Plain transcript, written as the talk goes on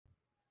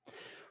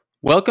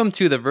Welcome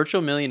to the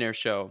Virtual Millionaire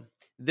Show.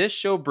 This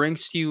show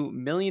brings to you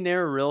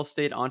millionaire real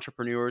estate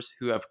entrepreneurs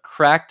who have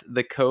cracked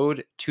the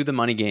code to the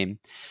money game.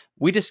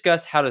 We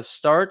discuss how to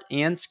start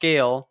and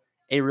scale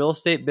a real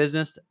estate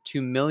business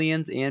to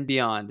millions and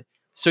beyond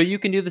so you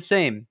can do the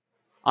same.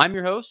 I'm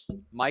your host,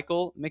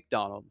 Michael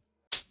McDonald.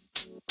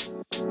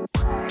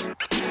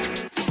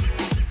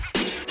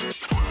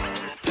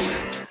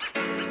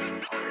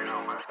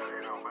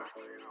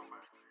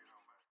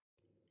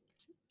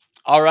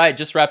 All right,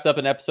 just wrapped up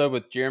an episode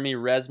with Jeremy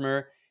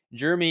Resmer.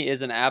 Jeremy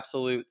is an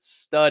absolute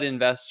stud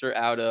investor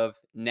out of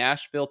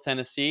Nashville,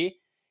 Tennessee,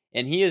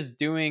 and he is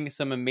doing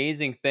some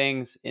amazing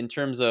things in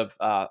terms of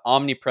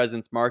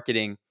omnipresence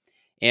marketing.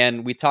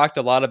 And we talked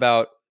a lot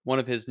about one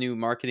of his new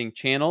marketing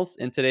channels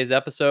in today's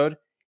episode.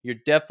 You're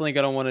definitely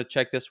going to want to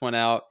check this one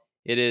out.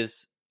 It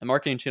is a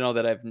marketing channel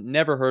that I've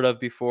never heard of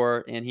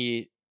before, and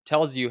he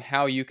tells you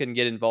how you can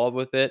get involved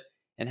with it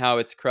and how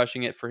it's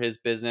crushing it for his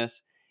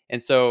business.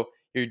 And so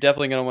you're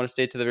definitely going to want to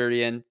stay to the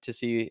very end to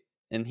see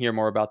and hear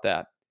more about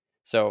that.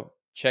 So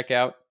check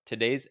out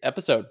today's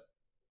episode.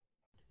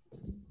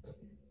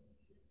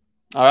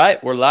 All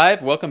right, we're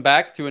live. Welcome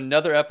back to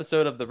another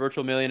episode of the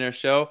Virtual Millionaire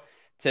Show.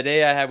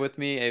 Today I have with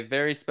me a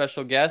very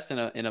special guest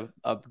and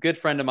a good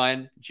friend of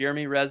mine,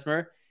 Jeremy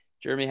Resmer.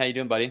 Jeremy, how you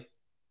doing, buddy?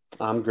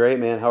 I'm great,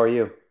 man. How are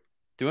you?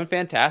 Doing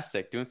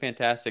fantastic.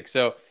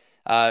 So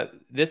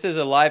this is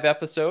a live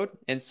episode.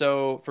 And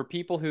so for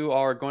people who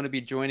are going to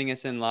be joining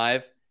us in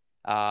live,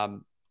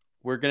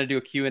 we're going to do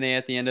a Q&A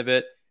at the end of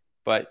it.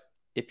 But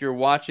if you're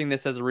watching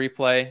this as a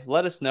replay,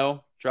 let us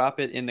know.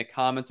 Drop it in the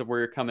comments of where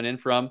you're coming in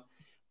from.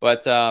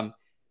 But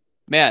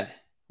man,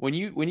 when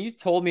you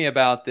told me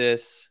about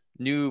this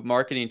new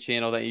marketing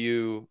channel that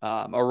you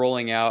are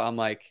rolling out, I'm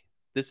like,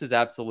 this is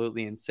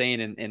absolutely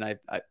insane. And I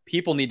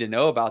people need to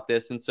know about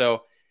this. And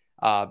so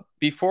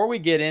before we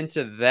get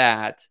into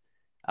that,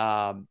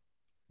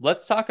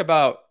 let's talk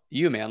about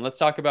you, man. Let's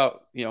talk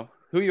about,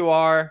 who you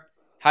are,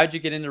 how'd you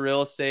get into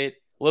real estate,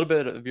 a little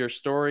bit of your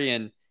story,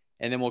 and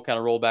then we'll kind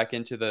of roll back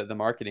into the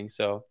marketing.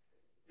 So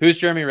who's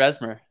Jeremy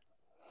Resmer?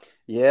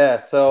 Yeah,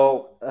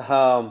 so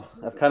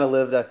I've kind of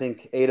lived, I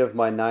think, 8 of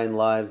my 9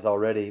 lives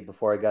already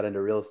before I got into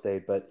real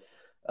estate, but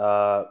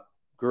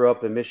grew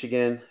up in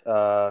Michigan,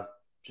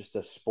 just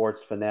a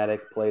sports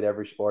fanatic, played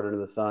every sport under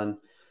the sun,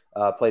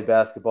 played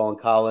basketball in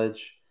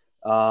college.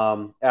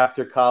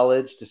 After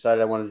college,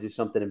 decided I wanted to do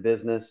something in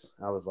business.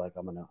 I was like,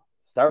 I'm going to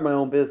start my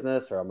own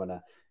business, or I'm going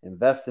to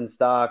invest in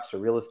stocks or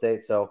real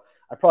estate. So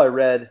I probably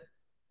read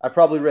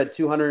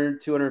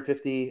 200,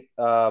 250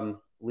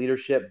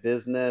 leadership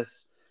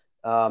business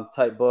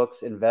type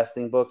books,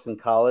 investing books in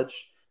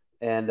college.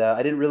 And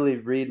I didn't really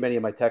read many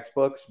of my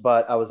textbooks,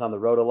 but I was on the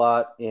road a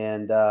lot.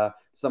 And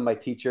some of my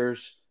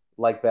teachers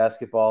like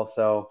basketball.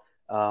 So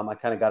I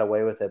kind of got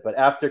away with it. But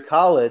after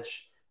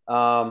college,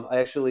 I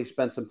actually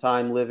spent some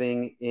time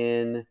living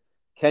in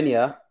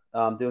Kenya,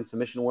 doing some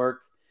mission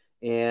work,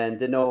 and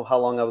didn't know how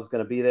long I was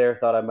going to be there.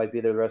 Thought I might be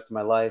there the rest of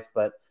my life.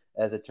 But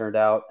as it turned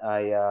out,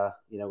 I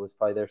was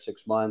probably there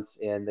 6 months,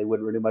 and they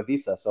wouldn't renew my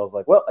visa. So I was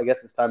like, well, I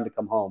guess it's time to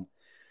come home.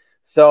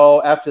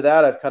 So after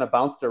that, I've kind of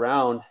bounced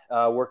around,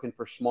 working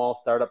for small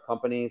startup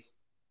companies.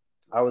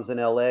 I was in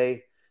LA,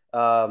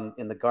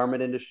 in the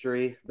garment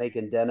industry,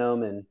 making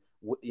denim and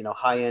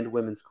high-end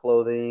women's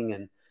clothing,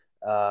 and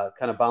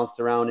kind of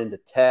bounced around into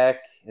tech,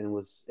 and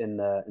was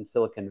in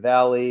Silicon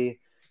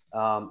Valley,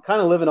 kind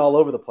of living all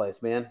over the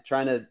place, man.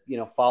 Trying to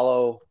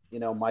follow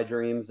my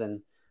dreams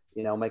and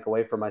make a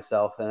way for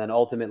myself, and then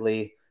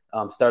ultimately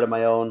started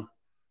my own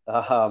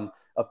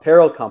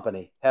apparel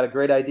company. Had a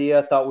great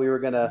idea, thought we were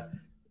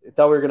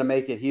gonna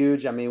make it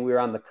huge. I mean, we were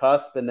on the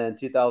cusp, and then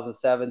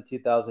 2007,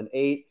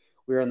 2008,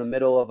 we were in the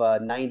middle of a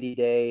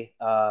 90-day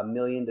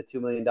 $1 to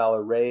 $2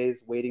 million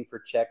raise, waiting for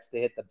checks to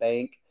hit the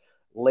bank.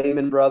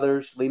 Lehman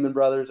Brothers,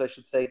 I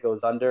should say,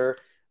 goes under.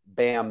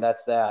 Bam,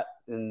 that's that,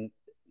 and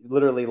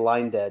literally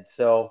line dead.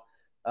 So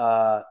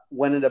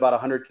went into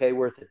about 100K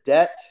worth of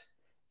debt,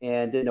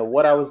 and didn't know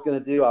what I was going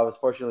to do. I was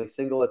fortunately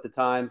single at the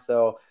time,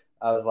 so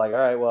I was like, all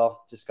right,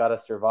 well, just got to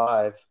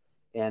survive.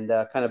 And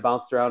kind of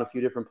bounced around a few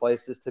different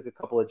places, took a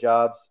couple of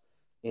jobs,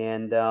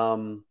 and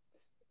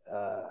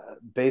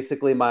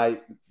basically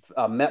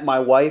met my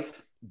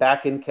wife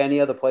back in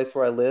Kenya, the place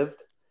where I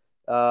lived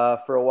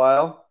for a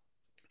while.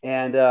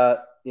 And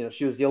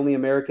she was the only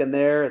American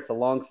there. It's a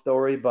long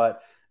story,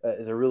 but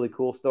it's a really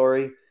cool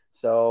story.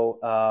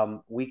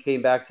 So we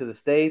came back to the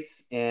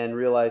States and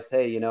realized,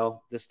 hey,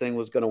 this thing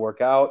was going to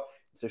work out.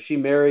 So she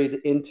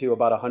married into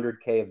about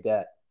 100K of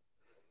debt.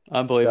 So,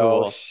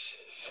 Unbelievable.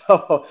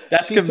 so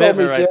That's she told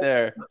commitment me, right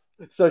there.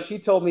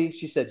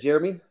 she said,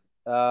 Jeremy,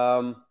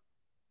 we're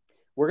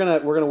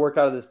gonna work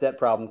out of this debt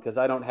problem, because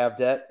I don't have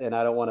debt and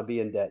I don't want to be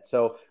in debt.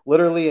 So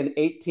literally in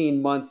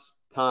 18 months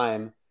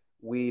time,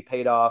 we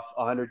paid off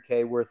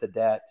 100K worth of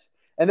debt.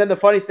 And then the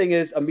funny thing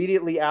is,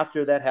 immediately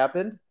after that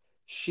happened,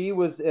 she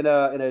was in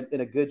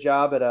a good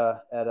job at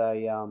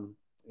a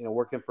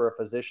working for a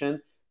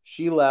physician.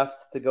 She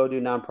left to go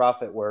do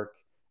nonprofit work,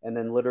 and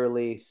then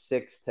literally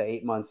 6 to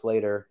 8 months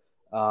later,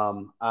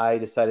 I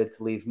decided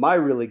to leave my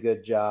really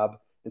good job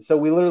And so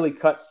we literally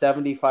cut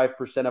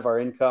 75% of our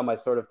income. I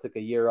sort of took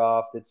a year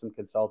off, did some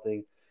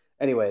consulting.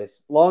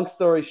 Anyways, long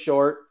story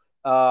short,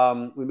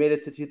 we made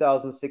it to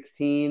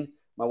 2016.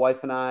 My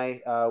wife and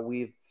I,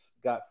 we've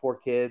got 4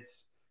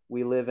 kids.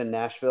 We live in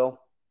Nashville,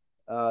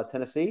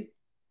 Tennessee,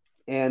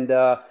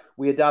 and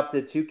we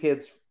adopted 2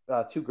 kids,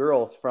 2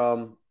 girls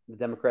from the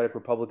Democratic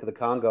Republic of the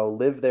Congo.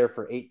 Lived there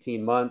for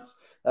 18 months.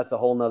 That's a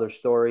whole nother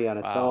story on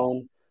its Wow.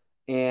 own.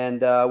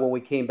 And when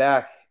we came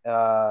back,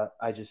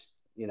 I just,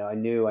 I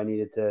knew I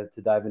needed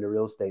to dive into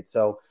real estate.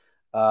 So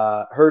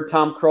heard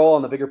Tom Kroll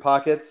on the Bigger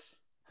Pockets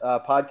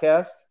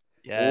podcast.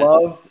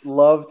 Loved Yes.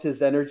 loved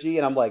his energy,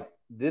 and I'm like,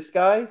 this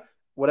guy,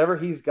 whatever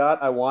he's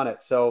got, I want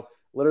it. So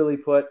literally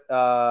put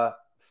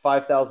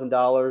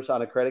 $5,000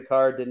 on a credit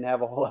card. Didn't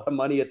have a whole lot of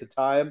money at the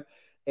time,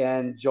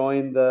 and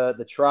joined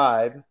the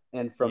tribe.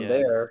 And from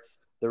there, Yes.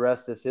 the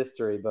rest is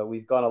history. But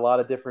we've gone a lot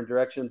of different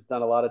directions,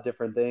 done a lot of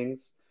different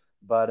things.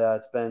 But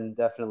it's been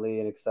definitely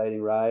an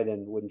exciting ride,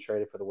 and wouldn't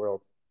trade it for the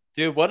world.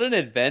 Dude, what an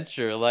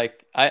adventure.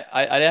 Like I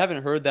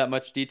haven't heard that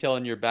much detail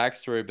in your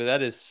backstory, but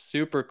that is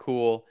super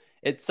cool.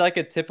 It's like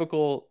a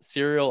typical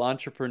serial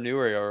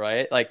entrepreneurial,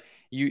 right? Like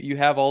you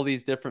have all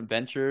these different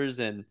ventures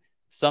and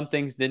some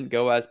things didn't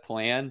go as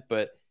planned,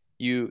 but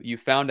you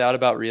found out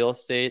about real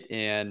estate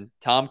and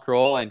Tom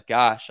Kroll, and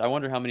gosh, I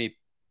wonder how many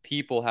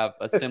people have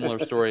a similar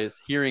story as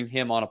hearing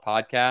him on a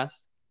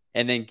podcast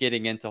and then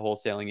getting into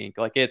Wholesaling Inc.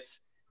 Like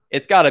it's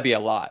got to be a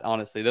lot,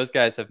 honestly. Those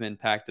guys have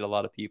impacted a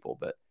lot of people,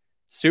 but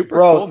super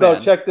Bro, cool, so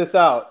man. check this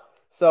out.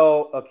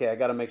 So, okay, I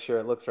got to make sure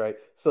it looks right.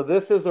 So,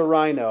 this is a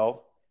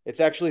rhino.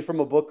 It's actually from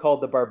a book called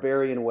The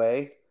Barbarian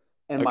Way.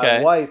 And my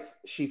Okay. wife,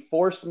 she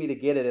forced me to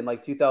get it in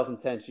like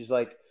 2010. She's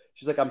like,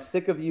 I'm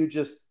sick of you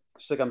she's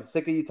like, I'm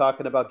sick of you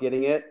talking about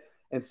getting it.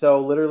 And so,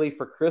 literally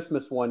for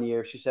Christmas one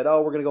year, she said,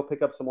 oh, we're going to go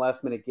pick up some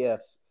last minute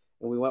gifts.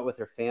 And we went with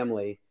her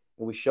family.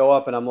 And we show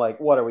up, and I'm like,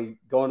 what are we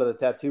going to the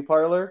tattoo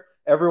parlor?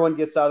 Everyone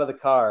gets out of the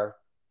car,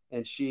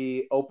 and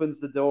she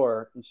opens the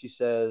door and she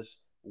says,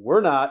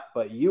 we're not,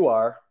 but you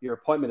are. Your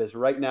appointment is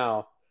right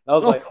now. And I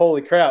was like, Oh.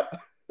 holy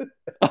crap.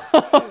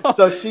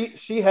 So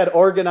she had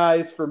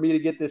organized for me to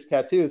get this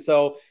tattoo.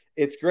 So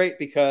it's great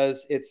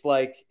because it's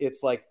like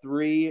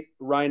 3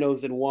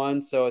 rhinos in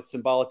 1. So it's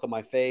symbolic of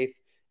my faith.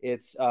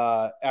 It's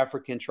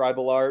African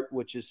tribal art,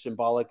 which is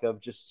symbolic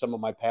of just some of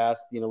my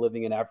past,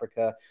 living in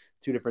Africa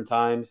 2 different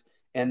times.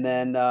 And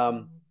then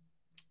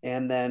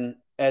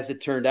as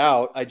it turned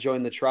out, I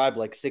joined the tribe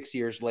like 6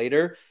 years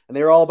later, and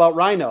they were all about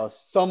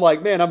rhinos. So I'm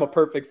like, man, I'm a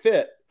perfect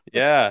fit.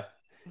 Yeah.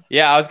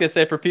 Yeah, I was gonna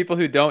say for people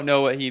who don't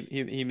know what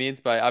he means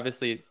by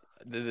obviously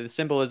the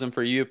symbolism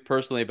for you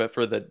personally, but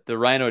for the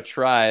Rhino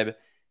tribe,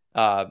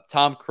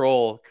 Tom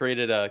Kroll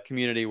created a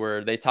community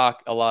where they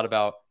talk a lot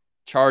about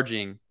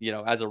charging,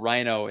 as a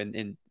rhino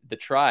in the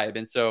tribe,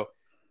 and so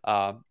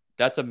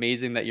that's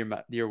amazing that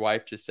your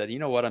wife just said, you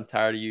know what, I'm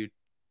tired of you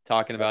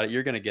talking Yep. about it.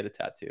 You're gonna get a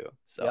tattoo.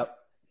 So Yep.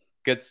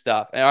 good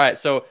stuff. All right,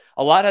 so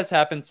a lot has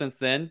happened since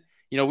then.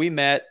 We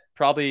met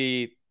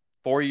probably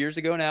 4 years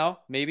ago now,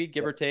 maybe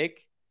give or Yep.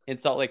 take, in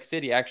Salt Lake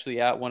City,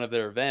 actually at one of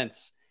their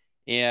events,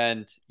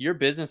 and your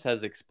business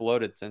has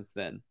exploded since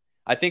then.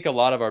 I think a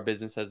lot of our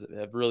business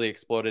have really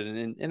exploded,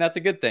 and that's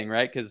a good thing,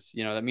 right? Because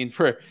that means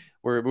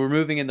we're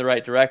moving in the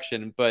right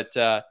direction. But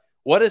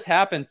what has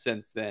happened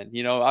since then?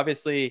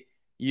 Obviously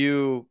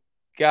you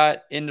got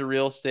into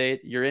real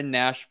estate. You're in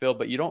Nashville,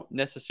 but you don't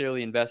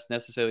necessarily invest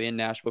necessarily in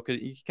Nashville.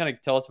 Because you can kind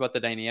of tell us about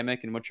the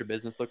dynamic and what your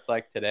business looks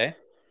like today.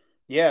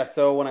 Yeah,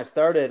 so when I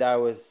started, I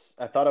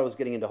thought I was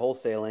getting into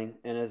wholesaling,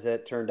 and as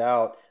it turned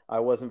out, I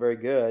wasn't very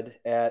good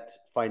at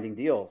finding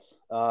deals.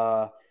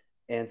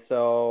 And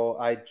so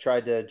I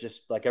tried to,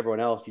 just like everyone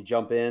else, you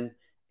jump in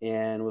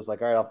and was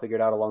like, all right, I'll figure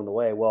it out along the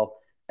way. Well,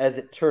 as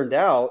it turned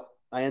out,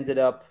 I ended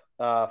up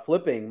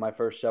flipping my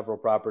first several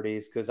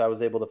properties because I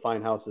was able to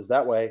find houses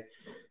that way.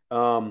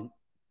 Um,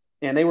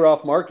 and they were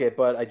off market,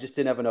 but I just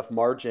didn't have enough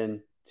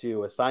margin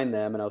to assign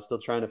them, and I was still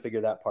trying to figure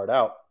that part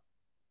out.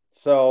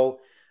 So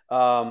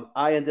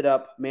I ended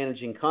up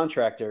managing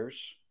contractors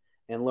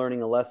and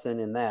learning a lesson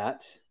in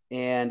that.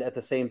 And at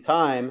the same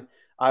time,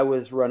 I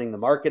was running the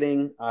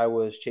marketing, I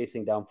was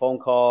chasing down phone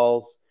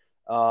calls,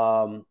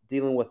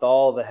 dealing with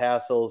all the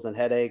hassles and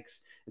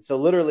headaches. And so,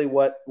 literally,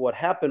 what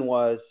happened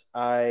was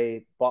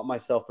I bought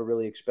myself a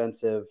really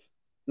expensive.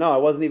 No,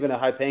 it wasn't even a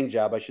high paying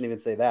job. I shouldn't even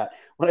say that.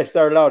 When I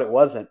started out, it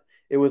wasn't.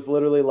 It was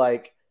literally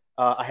like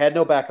I had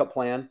no backup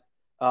plan.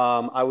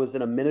 I was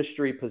in a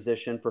ministry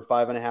position for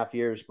 5.5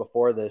 years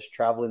before this,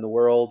 traveling the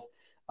world.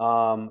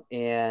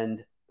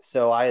 And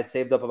so I had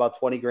saved up about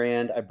 20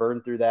 grand. I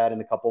burned through that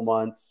in a couple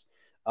months.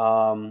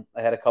 I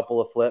had a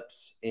couple of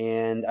flips,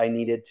 and I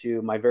needed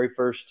to, my very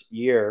first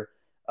year,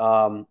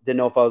 didn't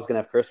know if I was going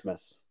to have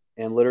Christmas,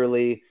 and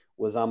literally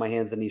was on my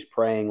hands and knees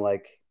praying,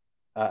 like,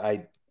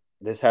 I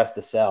this has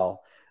to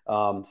sell,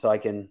 so I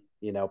can,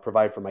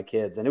 provide for my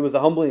kids. And it was a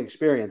humbling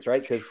experience,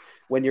 right? Because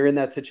when you're in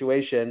that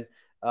situation,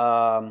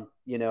 you're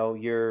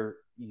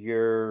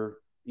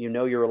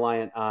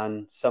reliant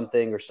on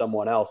something or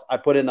someone else. I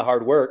put in the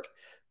hard work,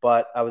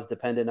 but I was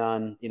dependent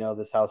on,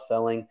 this house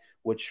selling,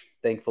 which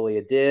thankfully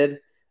it did.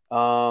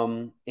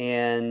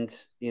 And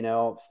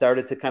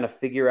started to kind of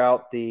figure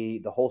out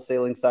the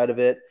wholesaling side of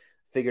it,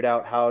 figured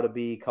out how to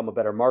become a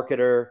better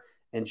marketer,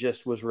 and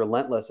just was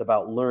relentless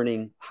about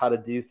learning how to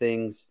do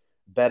things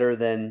better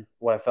than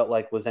what I felt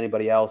like was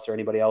anybody else or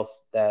anybody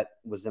else that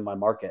was in my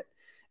market.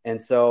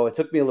 And so it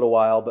took me a little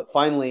while, but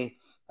finally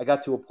I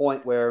got to a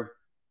point where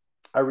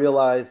I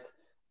realized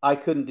I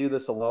couldn't do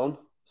this alone.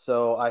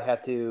 So I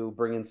had to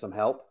bring in some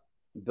help,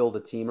 build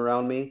a team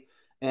around me.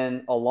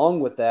 And along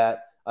with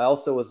that, I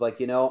also was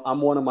like,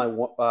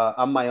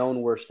 I'm my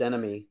own worst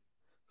enemy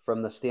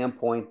from the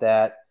standpoint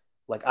that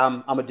like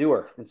I'm a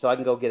doer, and so I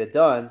can go get it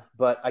done,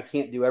 but I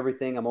can't do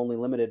everything. I'm only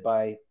limited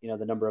by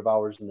the number of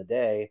hours in the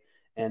day,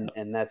 and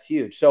that's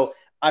huge. So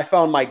I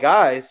found my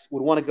guys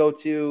would want to go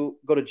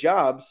to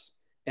jobs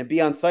and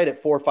be on site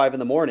at 4 or 5 in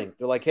the morning.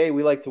 They're like, hey,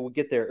 we like to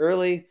get there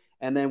early,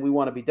 and then we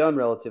want to be done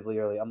relatively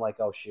early. I'm like,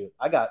 oh shoot,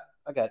 I got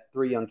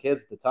 3 young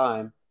kids at the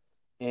time,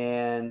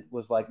 and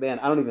was like, man,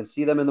 I don't even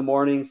see them in the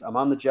mornings. I'm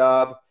on the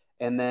job,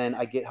 and then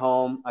I get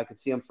home. I could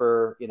see them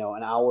for an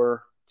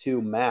hour,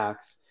 two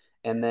max,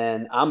 and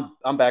then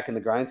I'm back in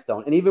the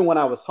grindstone. And even when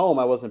I was home,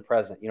 I wasn't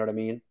present. You know what I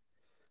mean? Right,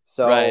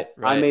 So I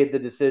right. made the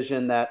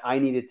decision that I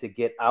needed to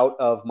get out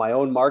of my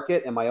own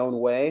market and my own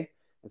way.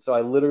 And so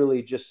I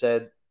literally just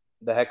said,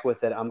 the heck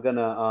with it. I'm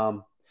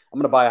gonna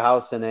buy a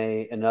house in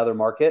another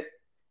market,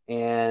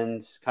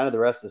 and kind of the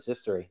rest is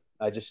history.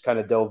 I just kind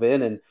of dove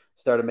in and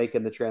started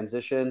making the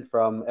transition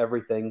from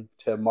everything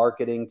to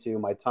marketing to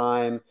my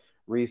time,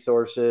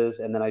 resources,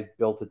 and then I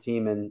built a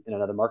team in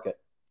another market.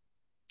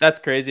 That's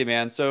crazy,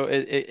 man. So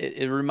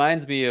it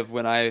reminds me of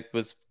when I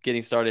was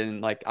getting started, and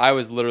like I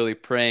was literally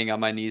praying on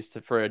my knees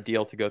for a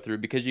deal to go through,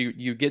 because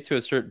you get to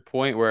a certain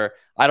point where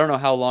I don't know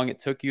how long it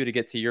took you to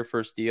get to your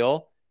first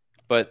deal,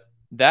 but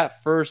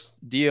that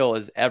first deal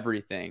is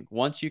everything.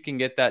 Once you can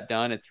get that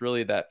done, it's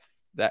really that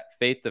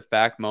faith to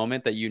fact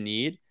moment that you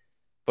need.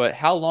 But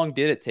how long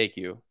did it take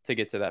you to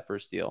get to that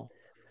first deal?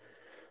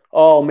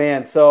 Oh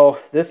man, so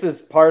this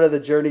is part of the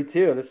journey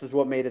too. This is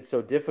what made it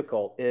so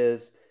difficult.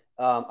 Is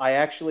I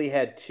actually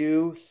had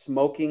 2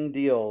 smoking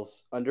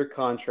deals under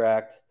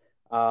contract.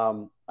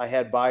 I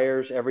had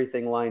buyers,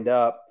 everything lined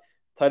up.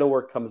 Title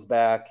work comes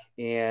back,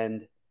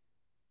 and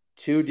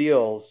 2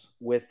 deals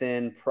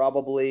within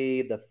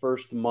probably the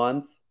first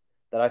month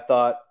that I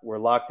thought were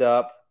locked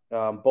up.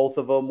 Both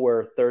of them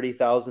were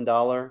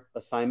 $30,000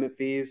 assignment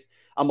fees.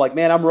 I'm like,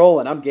 man, I'm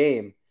rolling, I'm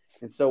game.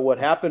 And so what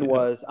happened Yeah.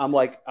 was, I'm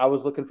like, I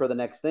was looking for the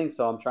next thing,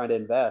 so I'm trying to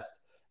invest.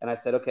 And I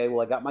said, okay, well,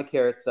 I got my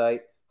Carrot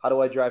site. How do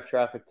I drive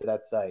traffic to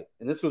that site?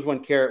 And this was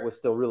when Carrot was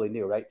still really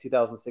new, right?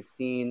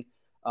 2016.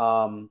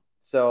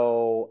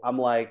 So I'm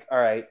like, all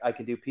right, I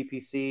could do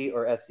PPC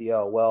or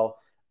SEO. Well,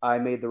 I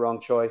made the wrong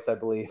choice, I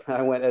believe.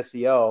 I went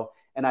SEO,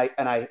 and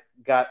I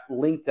got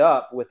linked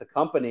up with a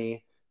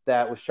company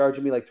that was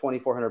charging me like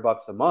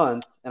 $2,400 a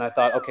month, and I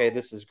thought, okay,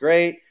 this is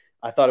great.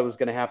 I thought it was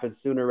going to happen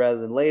sooner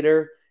rather than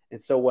later.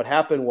 And so what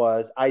happened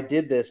was, I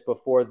did this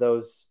before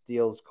those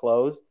deals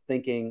closed,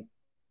 thinking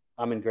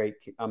I'm in great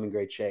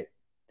shape.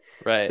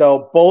 Right.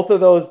 So both of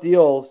those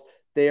deals,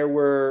 there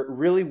were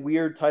really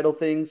weird title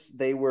things.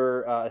 They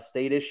were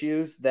estate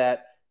issues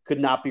that could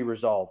not be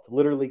resolved.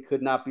 Literally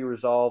could not be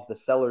resolved. The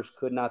sellers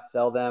could not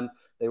sell them.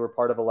 They were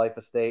part of a life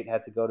estate,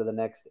 had to go to the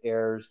next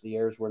heirs. The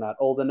heirs were not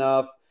old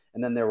enough.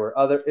 And then there were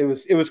other, it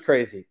was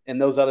crazy. And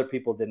those other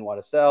people didn't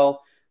want to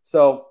sell.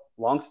 So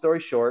long story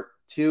short,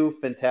 2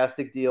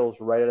 fantastic deals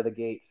right out of the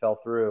gate fell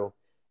through.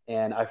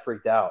 And I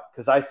freaked out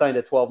because I signed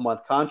a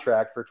 12-month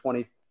contract for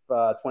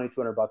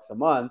 2,200 bucks a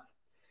month,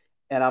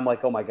 and I'm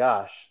like, oh my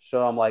gosh.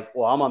 So I'm like,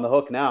 well, I'm on the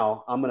hook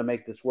now. I'm going to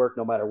make this work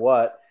no matter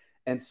what.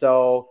 And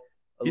so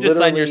You just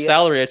signed your literally,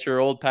 salary at your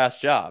old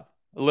past job,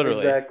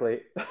 literally.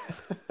 exactly.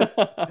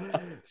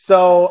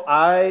 So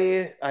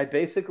I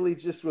basically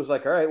just was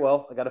like, all right,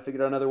 well, I got to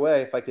figure out another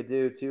way. If I could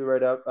do 2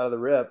 right out of the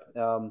rip,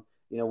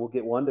 we'll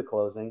get 1 to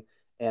closing.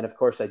 And of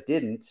course I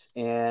didn't.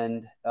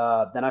 And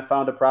then I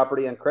found a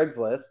property on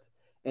Craigslist,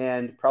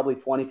 and probably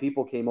 20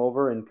 people came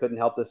over and couldn't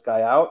help this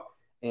guy out.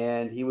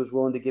 And he was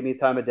willing to give me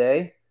time of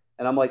day.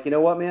 And I'm like, you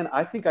know what, man,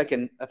 I think I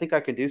can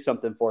do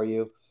something for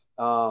you.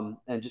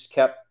 And just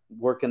kept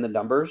working the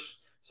numbers.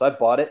 So I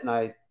bought it, and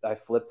I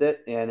flipped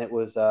it, and it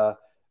was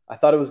I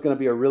thought it was going to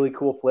be a really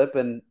cool flip,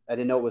 and I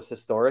didn't know it was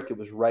historic. It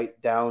was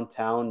right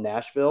downtown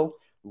Nashville,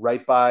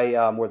 right by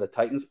where the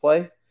Titans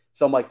play.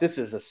 So I'm like, this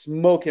is a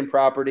smoking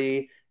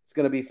property. It's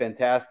going to be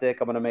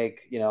fantastic. I'm going to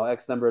make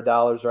X number of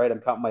dollars, right?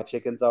 I'm counting my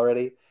chickens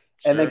already.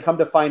 And then Sure. come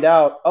to find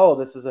out, oh,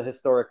 this is a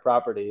historic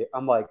property.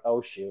 I'm like,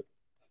 oh shoot.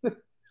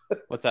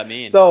 What's that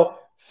mean?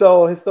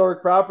 So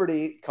historic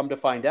property, come to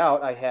find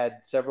out, I had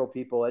several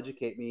people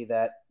educate me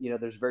that,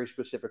 there's very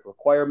specific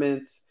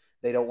requirements.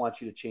 They don't want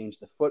you to change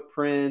the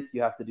footprint.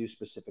 You have to do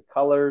specific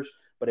colors.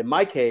 But in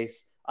my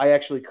case, I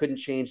actually couldn't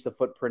change the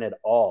footprint at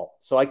all.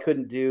 So I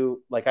couldn't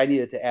do, like, I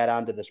needed to add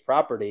on to this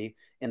property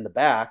in the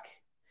back,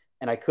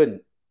 and I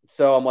couldn't.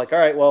 So I'm like, all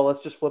right, well, let's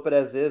just flip it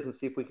as is and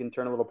see if we can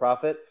turn a little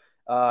profit.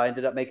 I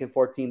ended up making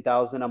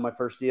 14,000 on my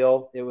first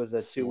deal. It was a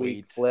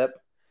 2-week Sweet.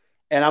 flip,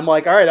 and I'm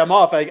like, all right, I'm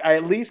off. I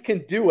at least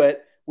can do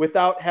it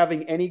without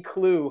having any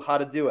clue how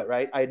to do it.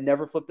 Right. I had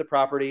never flipped a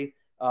property.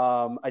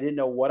 I didn't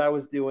know what I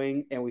was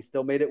doing, and we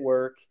still made it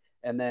work.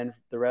 And then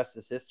the rest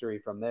is history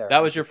from there. That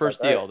I was was your just like,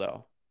 first all right, deal,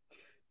 though.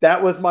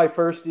 that was my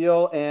first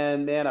deal.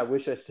 And man, I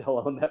wish I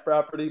still owned that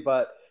property,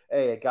 but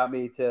hey, it got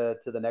me to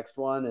the next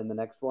one and the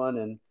next one.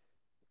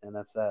 And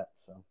that's that.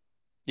 So.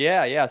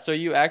 Yeah, yeah. So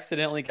you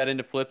accidentally got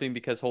into flipping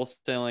because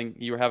wholesaling,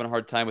 you were having a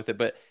hard time with it.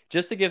 But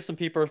just to give some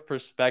people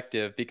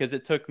perspective, because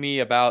it took me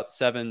about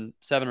 7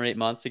 or 8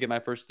 months to get my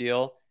first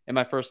deal, and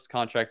my first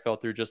contract fell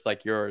through just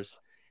like yours.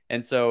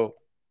 And so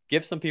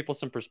give some people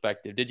some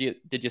perspective.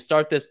 Did you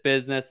start this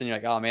business and you're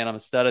like, oh man, I'm a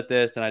stud at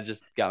this, and I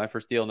just got my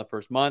first deal in the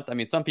first month? I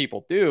mean, some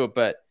people do,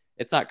 but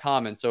it's not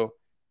common. So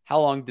how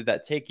long did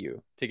that take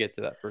you to get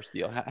to that first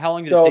deal? How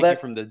long did it So take you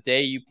that, from the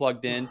day you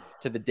plugged in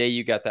to the day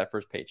you got that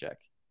first paycheck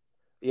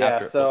yeah.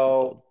 after it flipped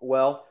and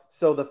sold?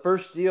 So the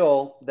first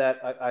deal that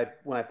I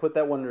when I put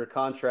that one under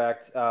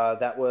contract,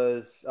 that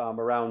was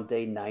around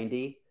day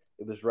 90.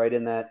 It was right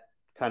in that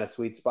kind of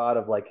sweet spot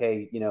of like,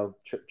 hey,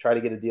 try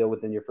to get a deal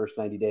within your first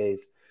 90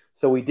 days.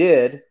 So we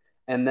did,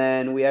 and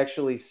then we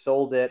actually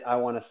sold it. I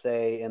want to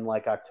say in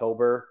like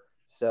October.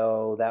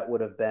 So that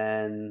would have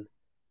been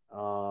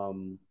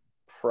um,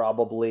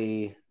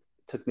 probably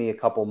took me a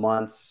couple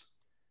months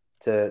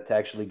to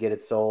actually get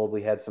it sold.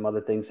 We had some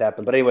other things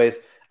happen, but anyways,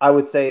 I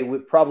would say we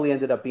probably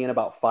ended up being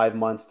about 5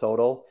 months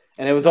total,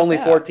 and it was Not only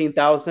bad.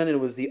 14,000. It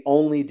was the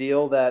only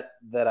deal that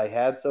I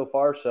had so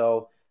far.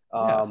 So,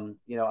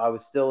 Yeah. I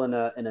was still in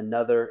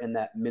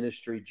that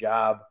ministry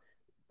job,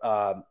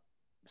 um,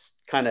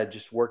 kind of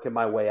just working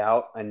my way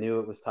out. I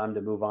knew it was time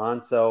to move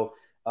on, so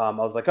I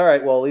was like, all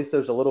right, well, at least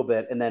there's a little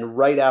bit. And then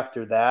right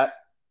after that,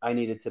 I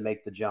needed to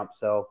make the jump.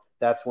 So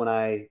that's when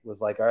I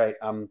was like, all right,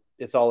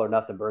 it's all or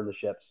nothing. Burn the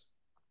ships.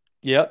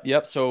 Yep,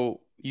 yep.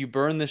 So you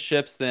burn the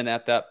ships then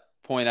at that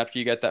point after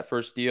you got that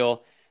first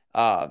deal.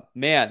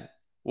 Man,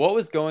 what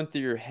was going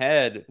through your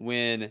head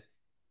when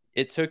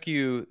it took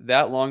you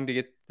that long to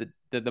get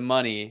the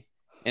money,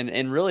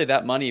 and really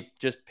that money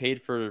just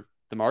paid for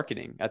the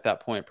marketing at that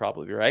point,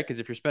 probably, right? Because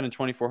if you're spending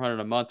 2,400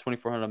 a month,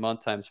 2,400 a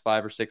month times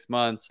 5 or 6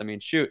 months, I mean,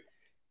 shoot,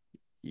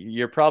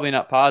 you're probably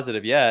not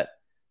positive yet.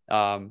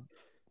 Um,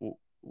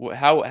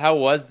 how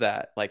was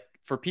that? Like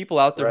for people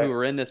out there who Right.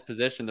 are in this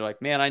position, they're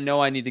like, man, I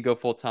know I need to go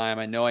full time.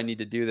 I know I need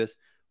to do this.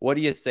 What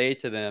do you say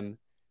to them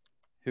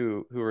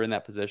who are in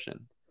that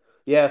position?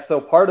 Yeah, so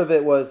part of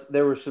it was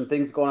there were some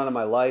things going on in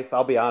my life.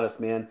 I'll be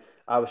honest, man.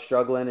 I was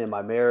struggling in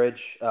my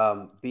marriage,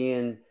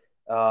 being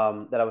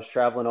that I was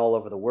traveling all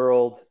over the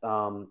world,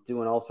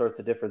 doing all sorts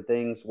of different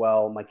things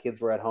while my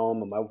kids were at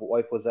home and my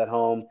wife was at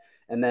home.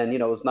 And then, it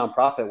was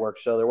nonprofit work,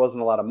 so there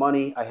wasn't a lot of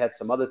money. I had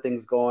some other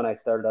things going. I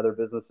started other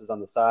businesses on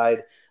the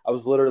side. I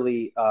was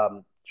literally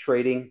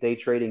day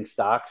trading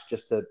stocks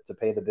just to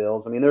pay the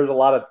bills. I mean, there's a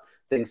lot of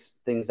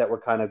things that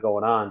were kind of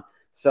going on.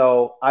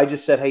 So I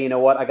just said, hey, you know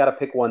what? I got to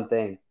pick one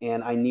thing,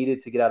 and I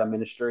needed to get out of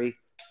ministry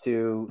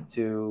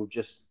to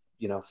just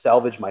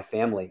salvage my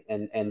family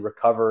and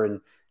recover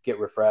and get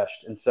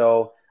refreshed. And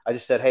so I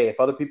just said, hey, if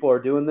other people are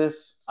doing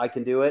this, I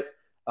can do it.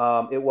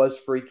 It was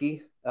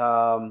freaky,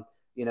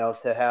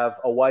 to have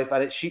a wife.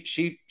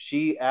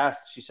 She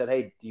asked. She said,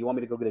 hey, do you want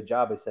me to go get a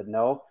job? I said,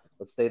 no.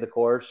 Let's stay the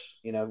course.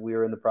 We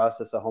were in the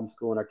process of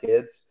homeschooling our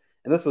kids,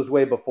 and this was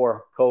way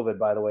before COVID,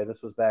 by the way.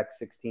 This was back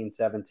 16,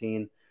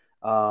 17.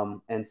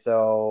 And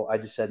so I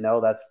just said, no,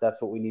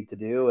 that's what we need to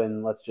do.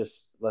 And let's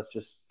just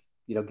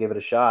give it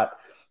a shot.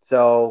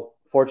 So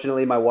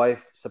fortunately, my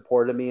wife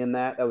supported me in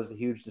that. That was a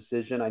huge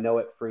decision. I know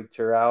it freaked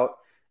her out.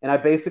 And I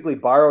basically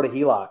borrowed a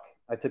HELOC.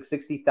 I took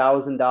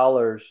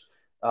 $60,000.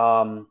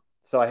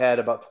 So I had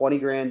about 20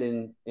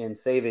 grand in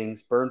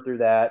savings, burned through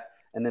that,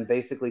 and then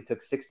basically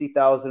took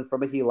 60,000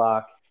 from a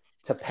HELOC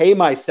to pay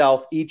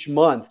myself each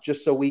month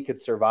just so we could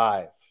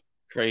survive.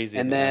 Crazy,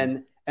 and man.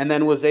 then and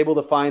then was able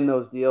to find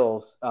those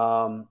deals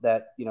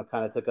that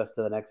kind of took us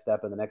to the next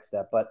step and the next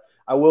step. But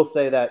I will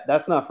say that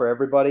that's not for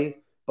everybody.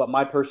 But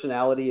my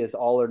personality is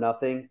all or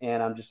nothing,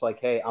 and I'm just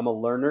like, hey, I'm a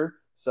learner,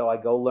 so I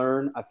go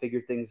learn, I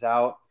figure things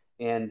out,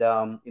 and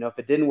if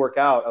it didn't work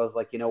out, I was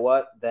like, you know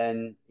what,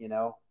 then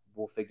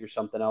we'll figure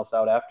something else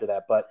out after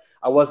that. But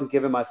I wasn't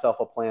giving myself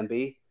a plan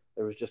B.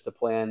 There was just a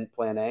plan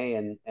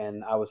A,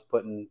 and I was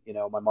putting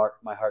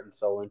my heart and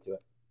soul into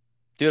it.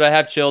 Dude, I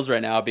have chills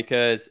right now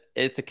because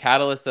it's a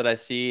catalyst that I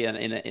see,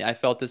 and I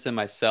felt this in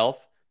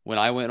myself when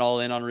I went all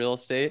in on real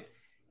estate.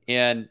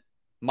 And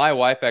my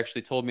wife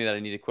actually told me that I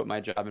need to quit my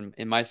job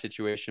in my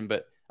situation.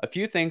 But a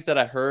few things that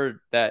I heard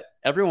that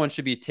everyone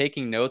should be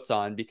taking notes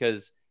on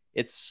because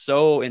it's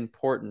so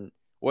important.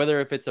 Whether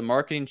if it's a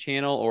marketing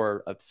channel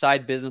or a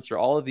side business or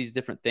all of these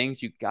different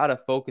things, you got to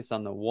focus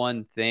on the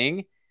one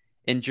thing.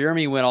 And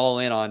Jeremy went all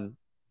in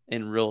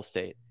real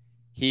estate.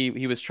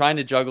 He was trying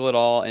to juggle it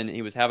all and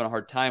he was having a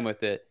hard time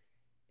with it.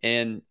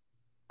 And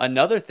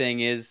another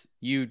thing is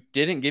you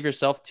didn't give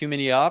yourself too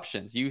many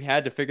options. You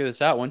had to figure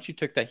this out. Once you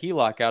took that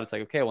HELOC out, it's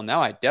like, okay, well,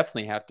 now I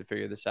definitely have to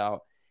figure this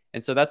out.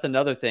 And so that's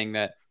another thing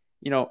that,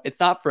 it's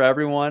not for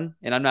everyone.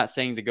 And I'm not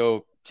saying to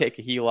go take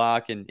a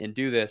HELOC and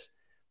do this,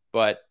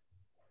 but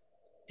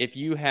if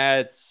you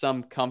had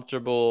some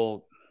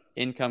comfortable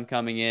income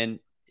coming in,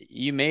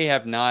 you may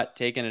have not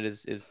taken it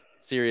as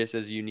serious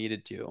as you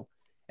needed to.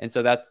 And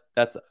so that's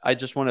I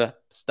just want to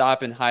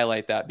stop and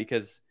highlight that,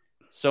 because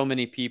so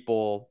many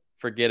people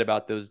forget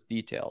about those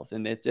details,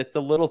 and it's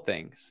the little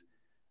things.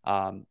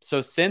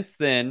 So since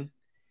then,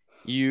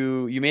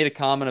 you made a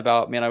comment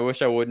about, man, I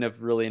wish I wouldn't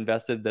have really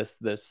invested this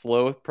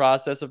slow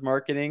process of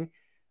marketing.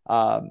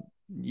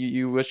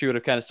 You wish you would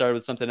have kind of started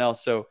with something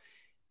else. So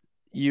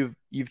you've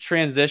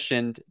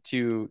transitioned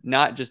to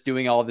not just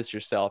doing all of this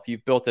yourself.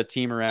 You've built a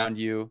team around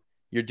you.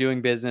 You're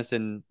doing business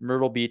in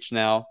Myrtle Beach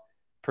now,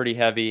 pretty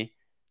heavy.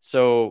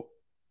 So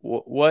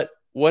what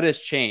has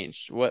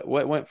changed? What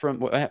went from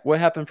what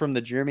happened from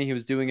the Jeremy who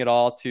was doing it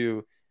all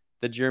to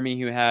the Jeremy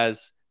who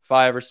has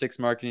 5 or 6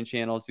 marketing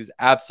channels, who's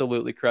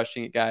absolutely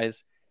crushing it,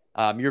 guys?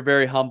 You're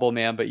very humble,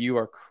 man, but you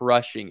are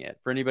crushing it.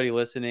 For anybody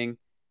listening,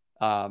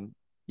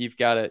 you've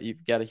got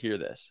to hear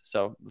this.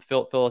 So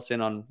fill us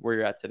in on where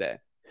you're at today.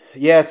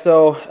 Yeah,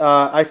 so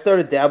I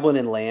started dabbling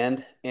in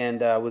land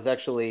and was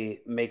actually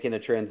making a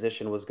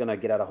transition, was going to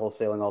get out of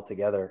wholesaling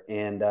altogether.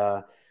 And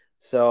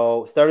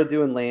so started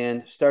doing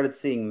land, started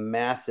seeing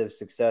massive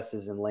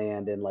successes in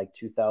land in like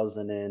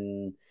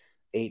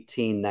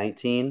 2018,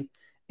 19.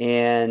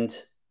 And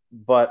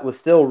but was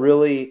still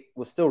really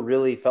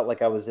felt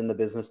like I was in the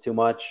business too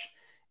much,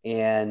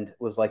 and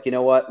was like, you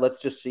know what, let's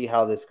just see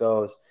how this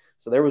goes.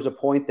 So there was a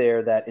point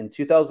there that in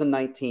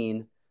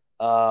 2019,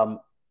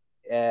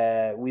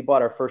 we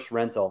bought our first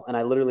rental, and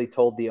I literally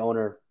told the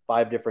owner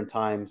 5 different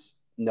times,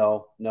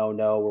 no, no,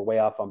 no, we're way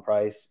off on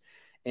price,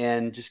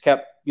 and just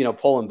kept,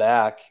 pulling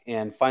back.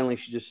 And finally,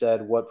 she just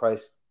said, "What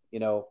price, you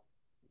know,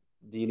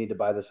 do you need to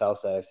buy this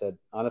house at?" I said,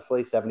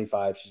 honestly,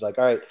 75. She's like,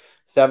 "All right,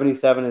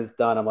 77 is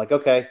done." I'm like,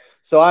 okay.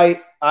 So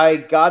I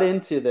got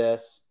into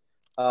this,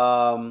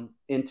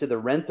 into the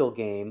rental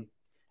game,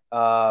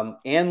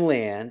 and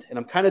land, and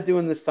I'm kind of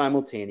doing this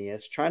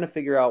simultaneous, trying to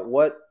figure out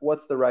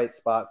what's the right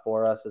spot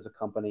for us as a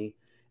company.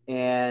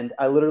 And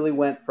I literally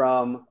went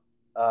from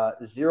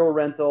 0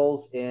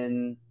 rentals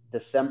in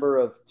December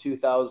of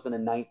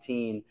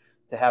 2019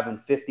 to having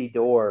 50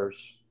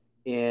 doors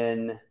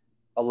in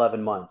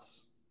 11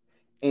 months.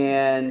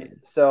 And Insane.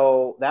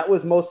 so that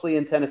was mostly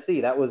in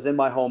Tennessee. That was in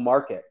my home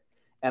market.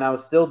 And I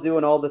was still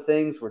doing all the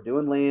things. We're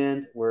doing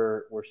land.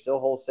 We're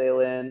still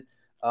wholesaling.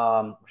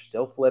 We're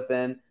still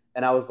flipping.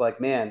 And I was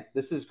like, man,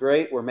 this is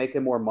great. We're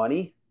making more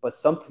money, but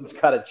something's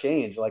got to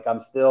change. Like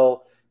it's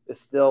still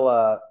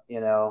a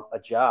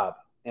job,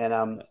 and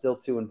I'm still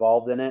too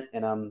involved in it.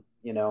 And I'm,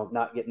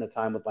 not getting the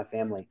time with my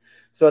family.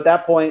 So at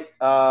that point,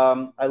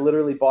 I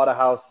literally bought a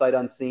house sight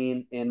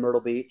unseen in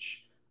Myrtle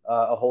Beach,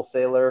 a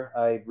wholesaler.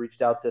 I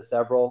reached out to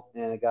several,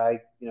 and a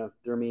guy,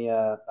 threw me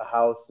a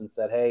house and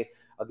said, "Hey,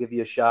 I'll give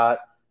you a shot."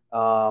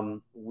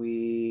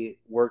 We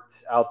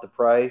worked out the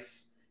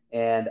price,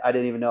 and I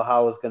didn't even know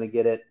how I was going to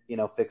get it,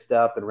 fixed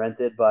up and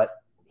rented. But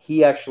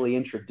he actually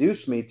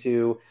introduced me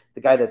to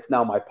the guy that's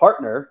now my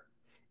partner,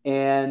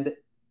 and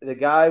the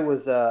guy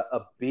was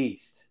a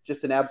beast,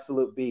 just an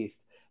absolute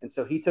beast. And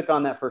so he took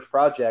on that first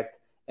project,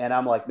 and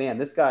I'm like, man,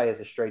 this guy is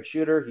a straight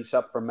shooter. He's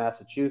up from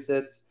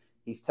Massachusetts.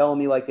 He's telling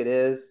me like it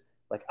is.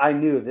 Like, I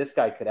knew this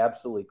guy could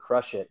absolutely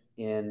crush it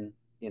in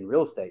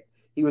real estate.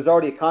 He was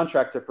already a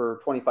contractor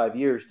for 25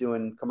 years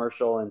doing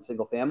commercial and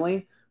single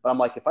family. But I'm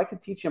like, if I could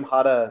teach him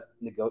how to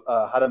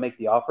make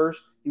the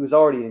offers, he was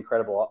already an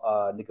incredible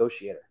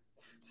negotiator.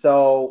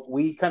 So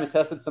we kind of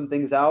tested some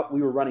things out.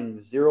 We were running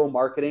zero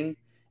marketing,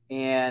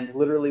 and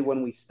literally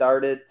when we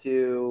started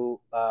to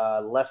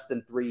less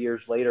than 3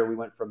 years later, we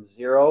went from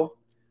zero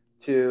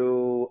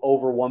to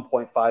over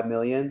 1.5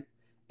 million.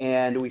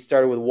 And we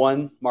started with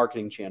one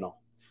marketing channel.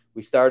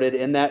 We started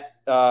in that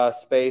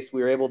space.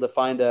 We were able to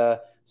find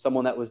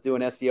someone that was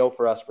doing SEO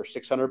for us for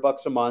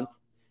 $600 a month,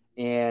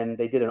 and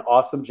they did an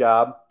awesome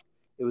job.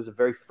 It was a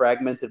very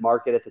fragmented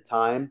market at the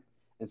time.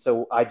 And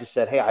so I just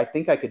said, hey, I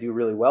think I could do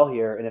really well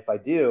here. And if I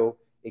do,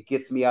 it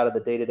gets me out of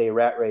the day-to-day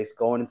rat race,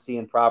 going and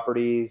seeing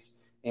properties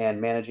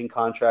and managing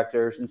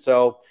contractors. And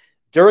so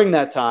during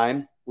that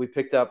time, we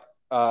picked up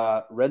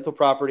rental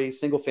property,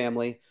 single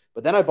family.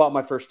 But then I bought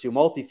my first 2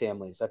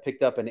 multifamilies. I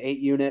picked up an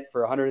 8-unit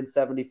for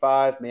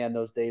 175. Man,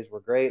 those days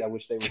were great. I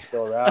wish they were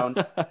still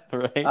around.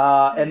 Right.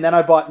 And then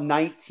I bought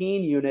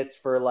 19 units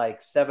for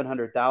like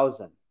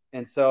 700,000.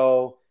 And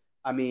so,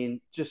 I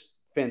mean, just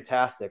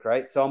fantastic,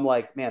 right? So I'm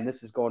like, man,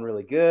 this is going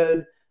really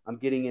good. I'm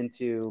getting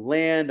into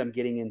land. I'm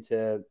getting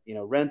into,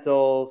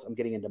 rentals. I'm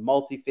getting into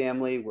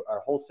multifamily.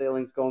 Our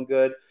wholesaling's going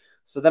good.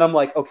 So then I'm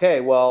like,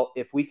 okay, well,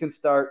 if we can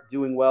start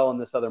doing well in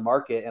this other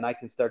market and I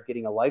can start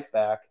getting a life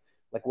back,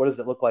 like, what does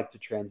it look like to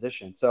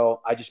transition?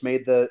 So I just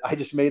made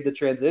the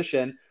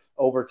transition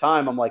over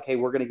time. I'm like, hey,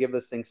 we're going to give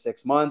this thing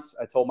 6 months.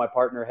 I told my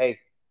partner, hey,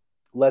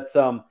 let's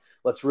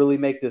really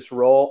make this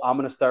roll. I'm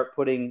going to start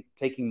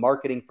taking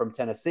marketing from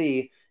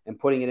Tennessee and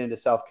putting it into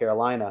South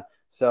Carolina.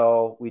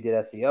 So we did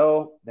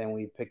SEO, then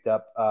we picked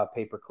up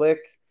pay-per-click,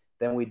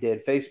 then we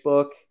did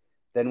Facebook,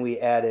 then we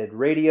added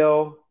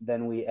radio,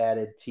 then we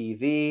added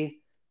TV,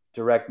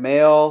 direct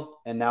mail,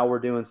 and now we're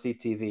doing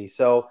CTV.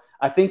 So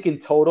I think in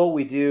total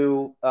we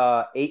do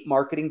 8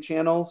 marketing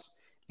channels,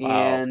 Wow.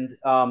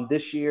 and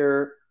this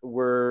year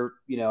we're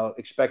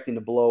expecting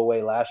to blow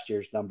away last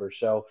year's number.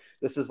 So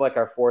this is like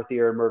our 4th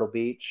year in Myrtle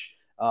Beach.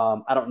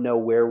 I don't know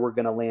where we're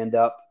going to land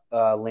at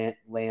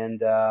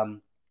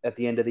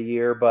the end of the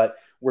year, but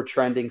we're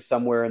trending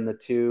somewhere in the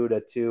 2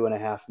 to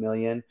 2.5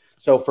 million.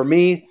 So for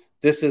me,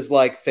 this is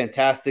like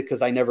fantastic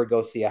because I never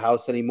go see a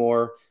house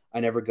anymore. I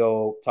never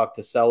go talk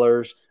to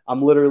sellers.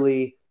 I'm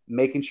literally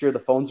making sure the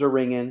phones are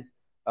ringing,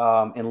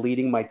 and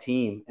leading my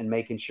team and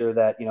making sure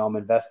that, I'm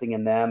investing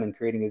in them and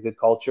creating a good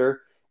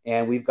culture.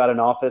 And we've got an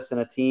office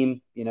and a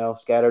team,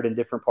 scattered in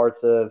different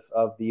parts of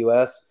the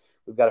U.S.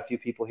 We've got a few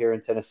people here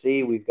in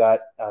Tennessee. We've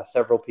got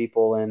several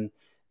people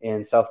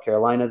in South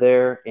Carolina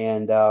there.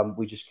 And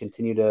we just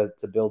continue to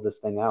build this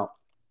thing out.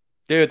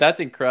 Dude, that's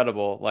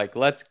incredible. Like,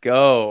 let's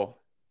go.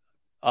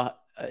 An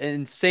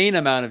insane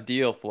amount of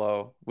deal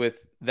flow with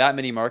that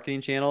many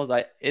marketing channels.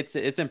 It's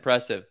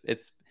impressive.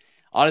 It's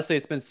honestly,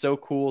 it's been so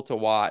cool to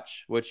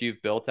watch what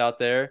you've built out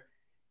there,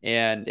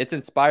 and it's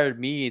inspired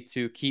me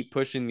to keep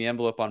pushing the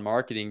envelope on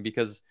marketing,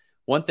 because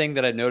one thing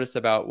that I noticed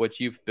about what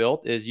you've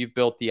built is you've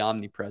built the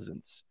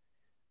omnipresence.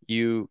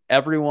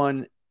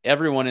 Everyone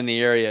in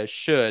the area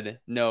should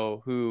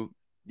know who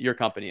your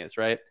company is,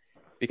 right?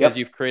 Because Yep.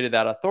 you've created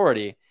that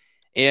authority.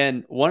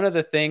 And one of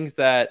the things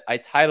that I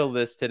titled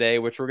this today,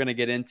 which we're going to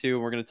get into,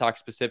 and we're going to talk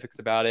specifics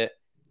about it,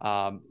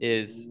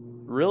 is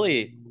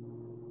really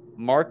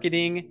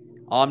marketing,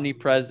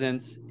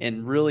 omnipresence,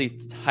 and really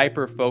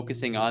hyper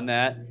focusing on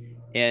that.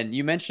 And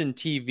you mentioned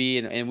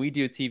TV, and we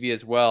do TV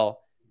as well,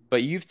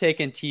 but you've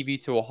taken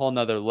TV to a whole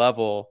nother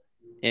level,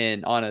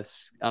 and on a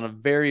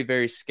very,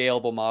 very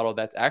scalable model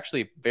that's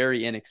actually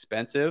very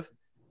inexpensive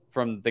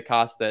from the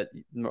cost that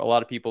a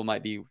lot of people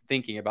might be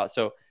thinking about.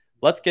 So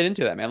let's get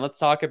into that, man. Let's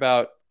talk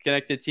about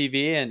connected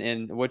TV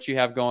and what you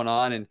have going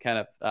on, and kind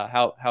of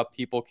how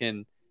people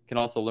can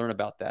also learn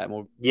about that. And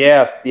we'll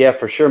Yeah,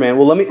 for sure, man.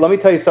 Well, let me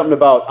tell you something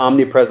about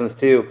omnipresence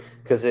too,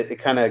 because it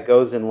kind of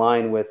goes in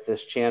line with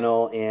this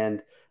channel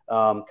and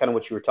kind of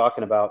what you were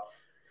talking about.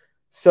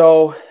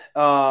 So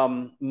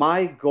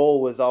my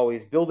goal was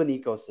always build an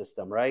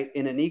ecosystem, right?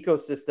 In an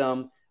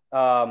ecosystem,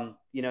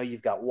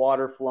 you've got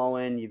water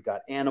flowing, you've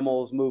got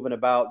animals moving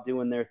about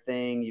doing their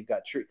thing, you've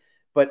got tree,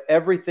 but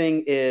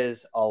everything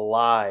is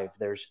alive.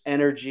 There's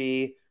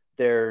energy.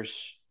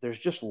 There's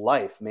just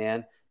life,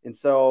 man. And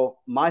so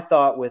my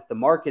thought with the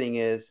marketing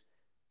is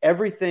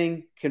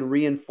everything can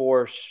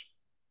reinforce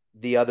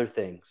the other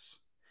things.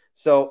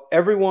 So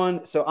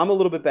I'm a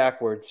little bit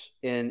backwards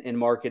in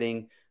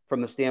marketing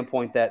from the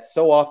standpoint that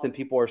so often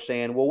people are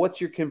saying, well, what's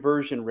your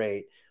conversion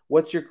rate?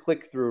 What's your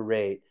click-through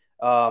rate?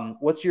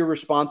 What's your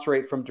response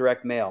rate from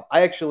direct mail?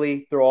 I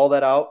actually throw all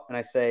that out and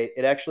I say,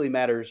 it actually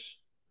matters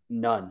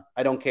none.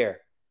 I don't care.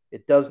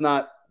 It does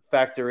not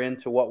factor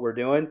into what we're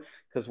doing,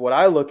 because what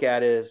I look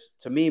at is,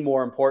 to me,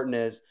 more important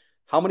is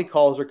how many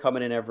calls are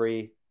coming in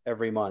every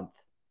month.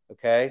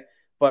 Okay.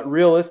 But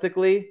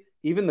realistically,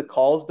 even the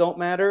calls don't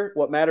matter.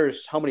 What matters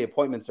is how many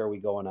appointments are we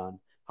going on?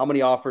 How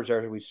many offers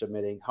are we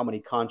submitting? How many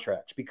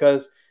contracts?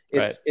 Because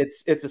right.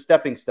 it's a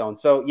stepping stone.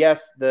 So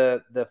yes,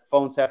 the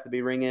phones have to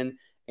be ringing,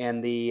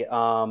 and the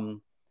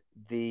online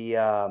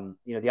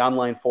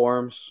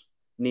forms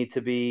need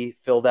to be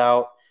filled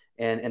out,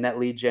 and that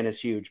lead gen is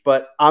huge.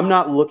 But I'm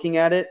not looking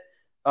at it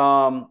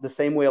the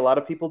same way a lot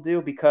of people do,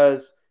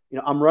 because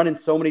I'm running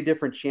so many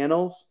different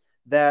channels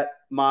that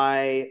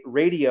my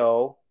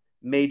radio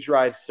may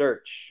drive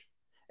search,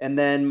 and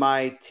then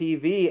my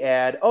TV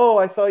ad, oh,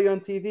 I saw you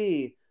on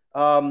TV.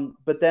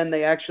 But then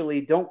they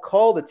actually don't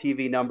call the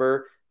TV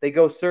number. They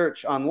go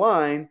search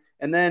online,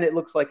 and then it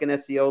looks like an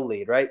SEO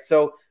lead, right?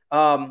 So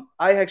I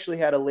actually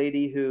had a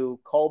lady who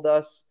called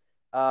us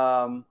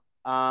on,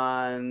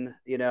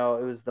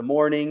 it was the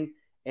morning,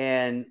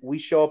 and we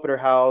show up at her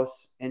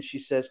house, and she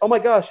says, oh my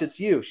gosh, it's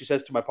you. She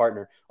says to my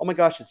partner, oh my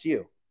gosh, it's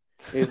you.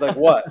 And he's like,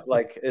 what?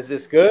 Like, is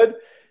this good?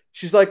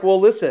 She's like, well,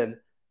 listen,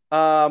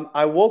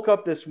 I woke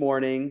up this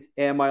morning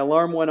and my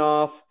alarm went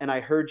off and I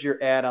heard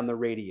your ad on the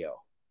radio.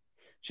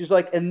 She's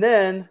like, and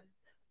then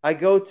I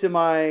go to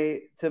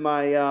my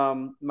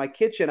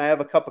kitchen, I have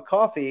a cup of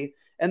coffee,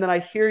 and then I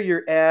hear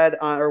your ad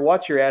on, or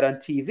watch your ad on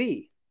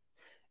TV.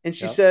 And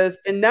she Yep. says,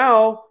 and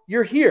now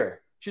you're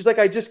here. She's like,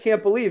 I just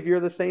can't believe you're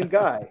the same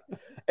guy.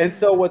 And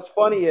so what's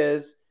funny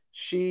is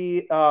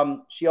she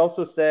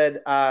also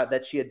said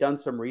that she had done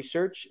some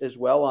research as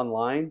well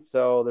online.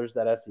 So there's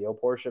that SEO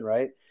portion,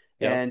 right?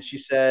 Yep. And she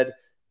said,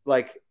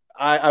 like,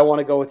 I want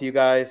to go with you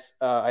guys.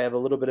 I have a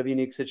little bit of a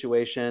unique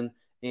situation,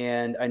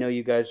 and I know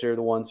you guys are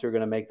the ones who are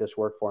going to make this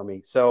work for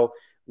me. So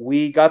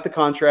we got the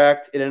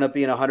contract. It ended up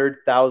being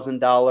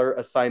 $100,000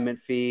 assignment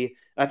fee.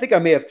 And I think I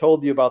may have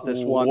told you about this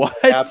one when it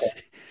What?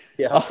 happened.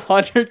 Yeah.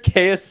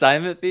 100K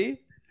assignment fee?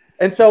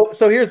 And so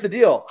here's the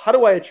deal. How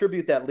do I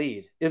attribute that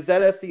lead? Is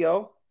that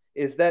SEO?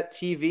 Is that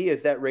TV?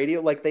 Is that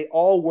radio? Like, they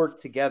all work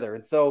together.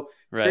 And so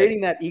Right. creating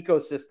that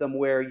ecosystem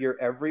where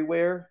you're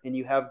everywhere and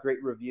you have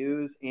great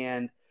reviews,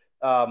 and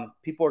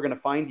people are going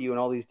to find you in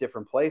all these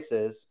different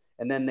places.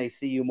 and then they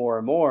see you more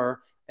and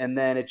more, and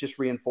then it just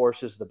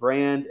reinforces the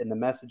brand and the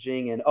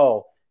messaging. And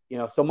oh,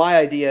 so my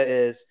idea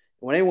is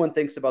when anyone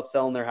thinks about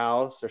selling their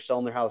house or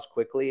selling their house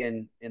quickly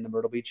in the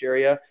Myrtle Beach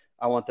area,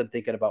 I want them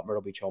thinking about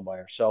Myrtle Beach Home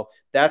Buyer. So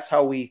that's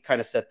how we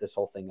kind of set this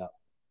whole thing up.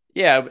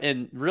 Yeah,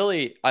 and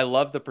really, I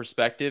love the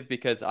perspective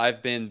because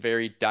I've been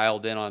very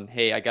dialed in on,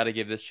 hey, I got to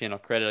give this channel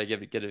credit. I give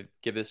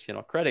this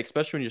channel credit,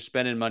 especially when you're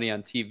spending money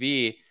on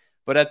TV.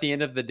 But at the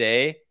end of the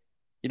day,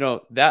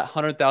 that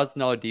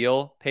 $100,000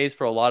 deal pays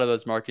for a lot of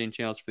those marketing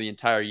channels for the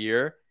entire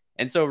year.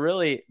 And so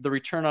really, the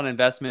return on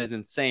investment is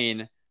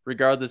insane,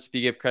 regardless if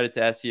you give credit to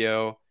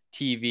SEO,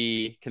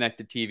 TV,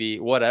 connected TV,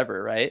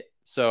 whatever, right?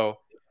 So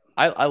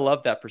I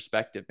love that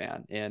perspective,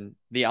 man. And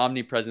the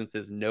omnipresence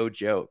is no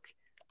joke.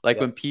 Like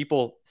when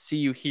people see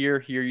you here,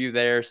 hear you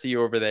there, see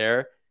you over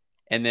there,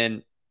 and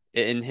then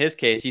in his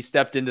case, he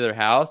stepped into their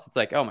house. It's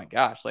like, oh my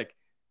gosh, like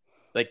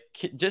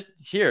just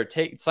here,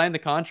 sign the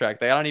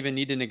contract. Like, I don't even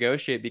need to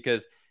negotiate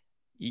because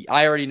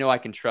I already know I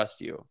can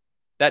trust you.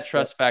 That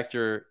trust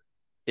factor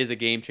is a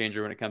game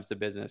changer when it comes to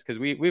business because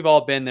we've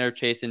all been there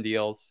chasing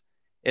deals.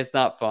 It's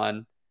not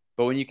fun,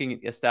 but when you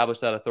can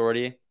establish that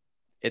authority,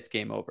 it's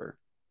game over.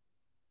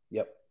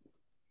 Yep.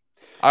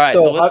 All right,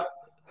 so let's.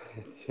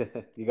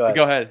 You go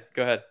ahead.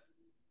 Go ahead.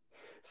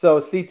 So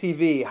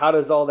CTV, how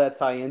does all that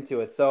tie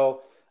into it?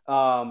 So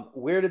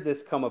where did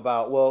this come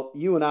about? Well,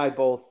 you and I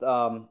both,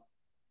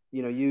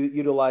 you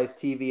utilize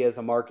TV as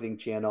a marketing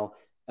channel,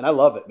 and I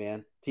love it,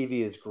 man.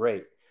 TV is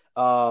great.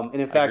 And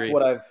in fact,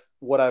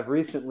 what I've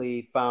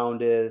recently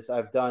found is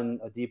I've done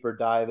a deeper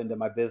dive into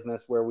my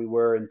business where we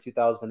were in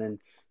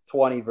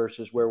 2020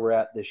 versus where we're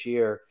at this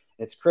year.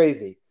 It's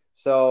crazy.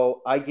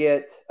 So I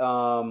get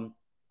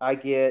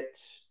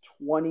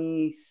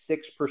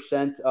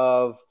 26%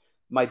 of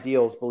my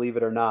deals, believe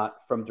it or not,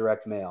 from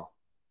direct mail.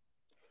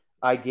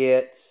 I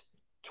get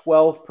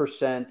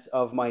 12%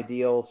 of my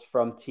deals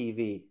from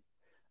TV.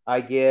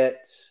 I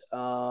get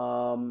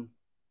 20%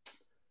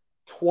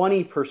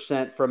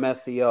 from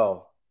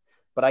SEO,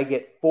 but I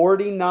get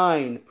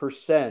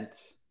 49%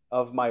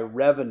 of my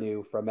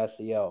revenue from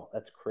SEO.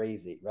 That's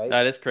crazy, right?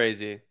 That is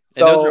crazy.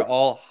 So, and those are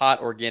all hot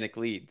organic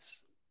leads.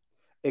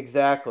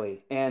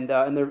 Exactly. And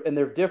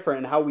they're different,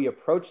 and how we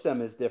approach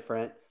them is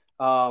different.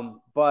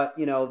 But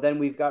then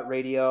we've got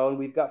radio and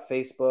we've got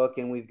Facebook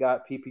and we've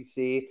got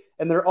PPC,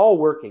 and they're all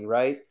working,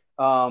 right?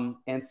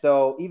 And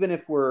so even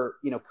if we're,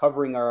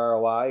 covering our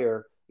ROI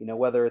or,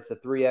 whether it's a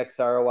 3X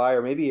ROI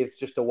or maybe it's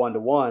just a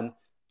 1-to-1,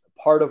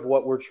 part of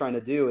what we're trying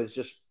to do is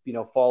just,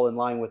 fall in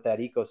line with that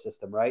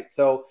ecosystem, right?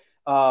 So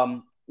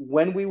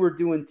when we were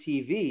doing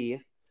TV,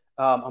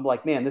 I'm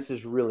like, man, this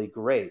is really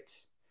great.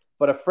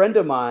 But a friend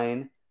of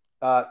mine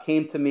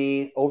came to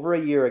me over a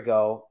year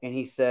ago and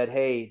he said,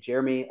 hey,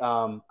 Jeremy,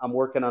 I'm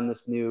working on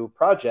this new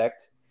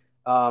project,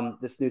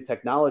 this new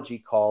technology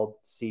called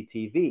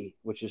CTV,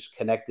 which is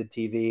connected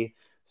TV.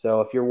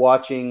 So if you're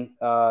watching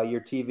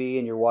your TV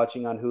and you're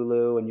watching on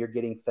Hulu and you're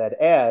getting fed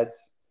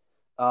ads,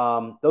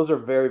 those are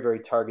very, very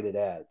targeted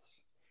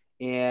ads.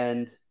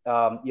 And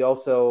you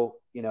also,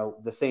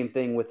 the same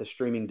thing with a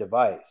streaming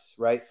device,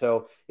 right?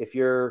 So if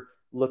you're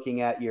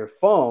looking at your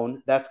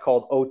phone, that's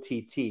called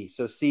OTT.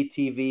 So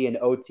CTV and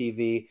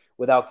OTV,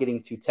 without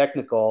getting too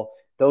technical,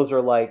 those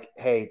are like,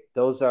 hey,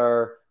 those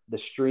are the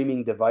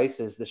streaming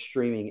devices, the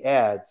streaming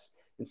ads.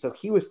 And so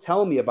he was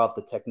telling me about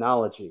the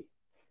technology.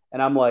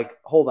 And I'm like,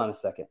 hold on a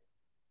second.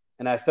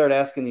 And I started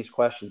asking these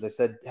questions. I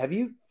said, have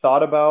you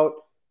thought about,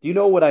 do you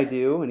know what I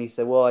do? And he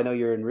said, well, I know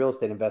you're in real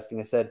estate investing.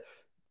 I said,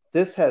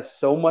 this has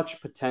so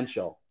much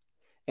potential.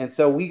 And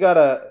so we had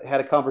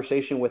a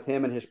conversation with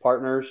him and his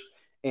partners.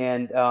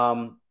 And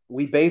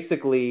we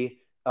basically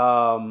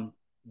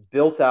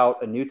built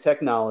out a new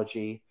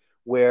technology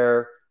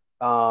where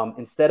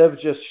instead of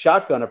just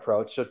shotgun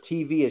approach, so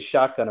TV is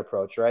shotgun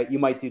approach, right? You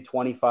might do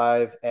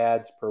 25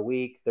 ads per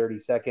week, 30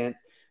 seconds.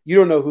 You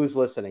don't know who's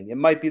listening. It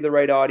might be the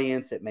right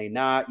audience. It may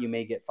not. You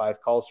may get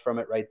 5 calls from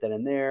it right then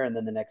and there. And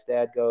then the next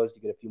ad goes,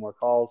 you get a few more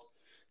calls.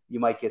 You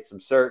might get some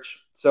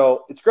search.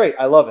 So it's great.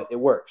 I love it. It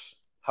works.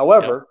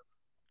 However,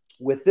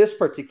 with this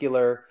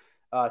particular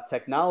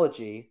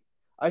technology,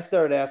 I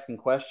started asking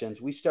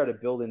questions. We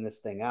started building this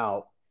thing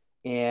out.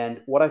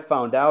 And what I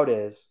found out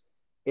is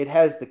it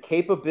has the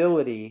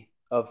capability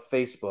of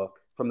Facebook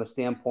from the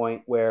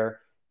standpoint where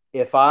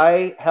if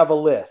I have a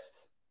list,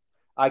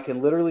 I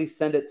can literally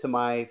send it to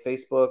my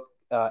Facebook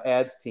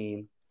ads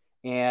team.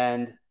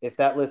 And if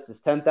that list is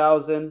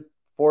 10,000,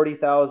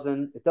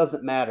 40,000, it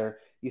doesn't matter.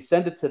 You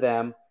send it to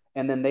them,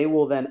 and then they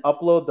will then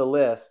upload the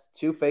list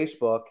to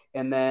Facebook.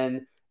 And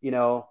then,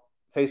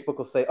 Facebook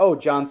will say, oh,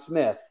 John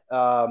Smith,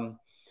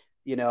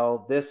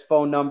 this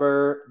phone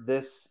number,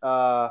 this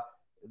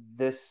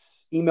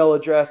email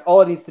address,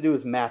 all it needs to do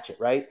is match it,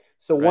 right?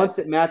 So once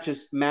it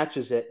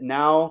matches it,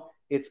 now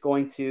it's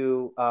going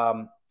to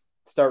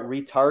start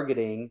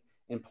retargeting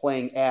and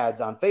playing ads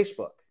on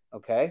Facebook,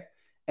 okay?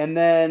 And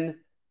then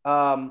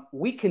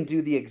we can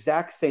do the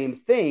exact same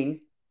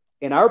thing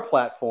in our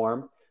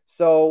platform.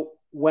 So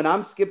when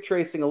I'm skip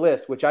tracing a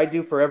list, which I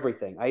do for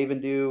everything, I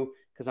even do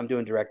because I'm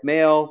doing direct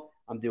mail,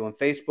 I'm doing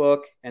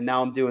Facebook, and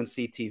now I'm doing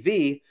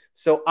CTV.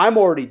 So I'm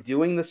already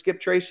doing the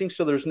skip tracing,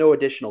 so there's no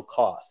additional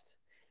cost.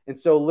 And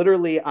so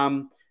literally,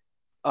 I'm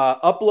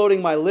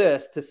uploading my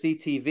list to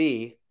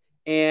CTV,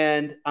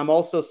 and I'm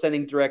also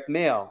sending direct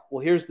mail.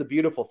 Well, here's the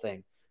beautiful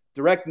thing: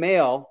 direct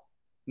mail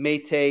may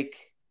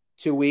take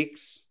 2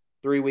 weeks,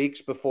 3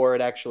 weeks before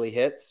it actually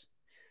hits.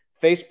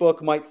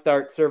 Facebook might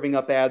start serving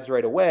up ads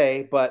right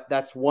away, but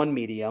that's one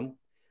medium.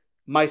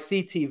 My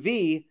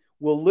CTV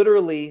will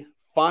literally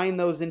find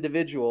those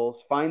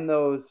individuals, find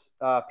those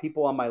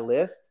people on my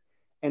list,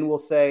 and will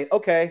say,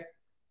 okay,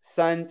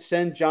 send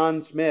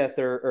John Smith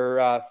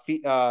or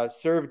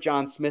serve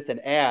John Smith an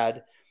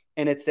ad,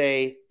 and it's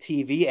a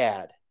TV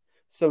ad.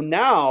 So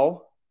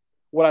now,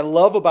 what I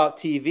love about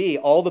TV,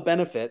 all the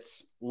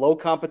benefits, low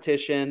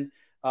competition,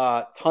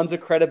 tons of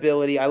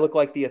credibility. I look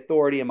like the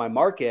authority in my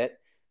market.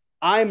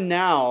 I'm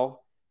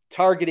now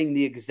targeting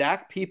the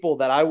exact people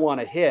that I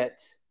want to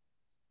hit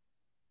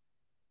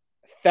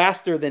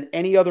faster than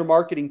any other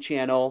marketing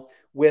channel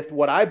with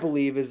what I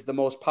believe is the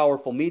most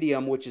powerful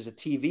medium, which is a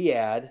TV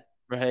ad.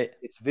 Right.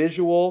 It's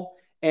visual,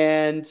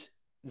 and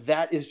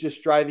that is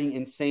just driving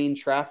insane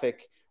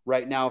traffic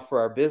right now for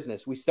our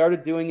business. We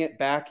started doing it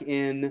back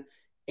in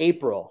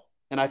April,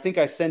 and I think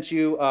I sent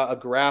you a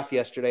graph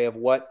yesterday of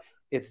what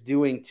it's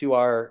doing to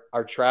our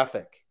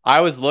traffic. I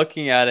was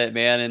looking at it,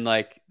 man, and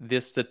like the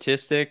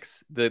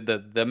statistics,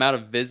 the amount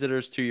of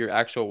visitors to your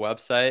actual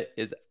website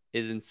is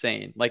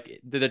insane. Like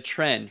the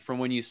trend from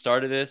when you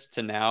started this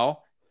to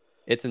now,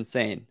 it's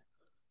insane.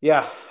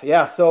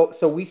 Yeah. So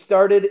we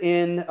started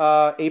in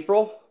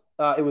April.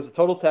 It was a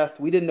total test.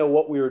 We didn't know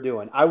what we were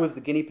doing. I was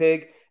the guinea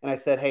pig, and I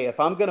said, "Hey, if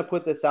I'm going to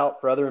put this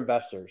out for other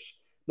investors,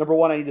 number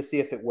one, I need to see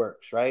if it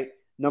works, right?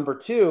 Number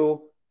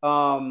two,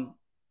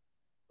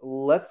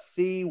 let's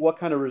see what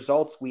kind of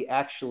results we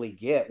actually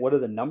get. What do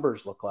the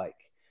numbers look like?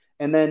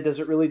 And then does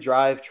it really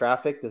drive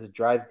traffic? Does it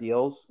drive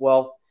deals?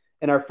 Well,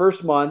 in our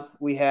first month,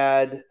 we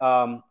had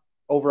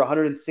over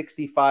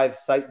 165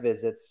 site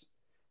visits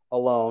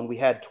alone. We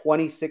had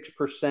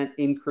 26%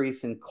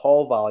 increase in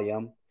call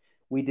volume.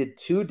 We did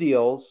 2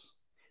 deals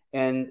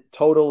and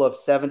total of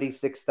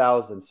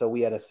 76,000. So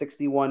we had a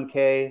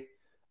 61K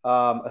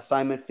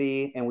assignment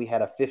fee, and we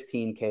had a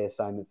 15K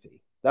assignment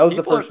fee. That was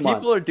the first month.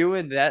 People are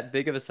doing that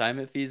big of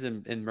assignment fees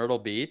in Myrtle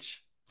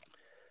Beach.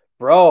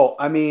 Bro,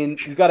 I mean,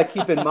 you got to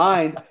keep in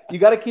mind,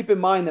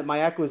 that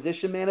my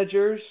acquisition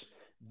managers,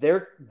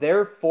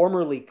 they're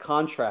formerly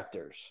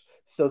contractors.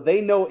 So they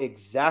know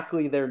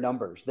exactly their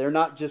numbers. They're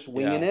not just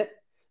winging it.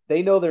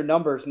 They know their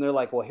numbers, and they're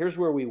like, well, here's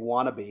where we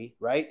want to be,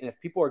 right? And if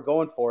people are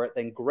going for it,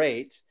 then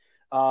great.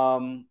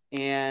 And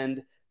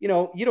you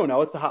don't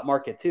know, it's a hot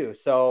market too.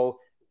 So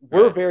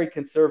we're very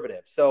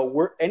conservative.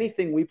 So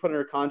anything we put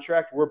under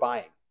contract, we're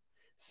buying.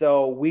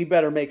 So we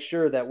better make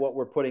sure that what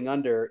we're putting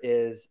under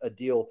is a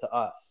deal to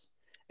us.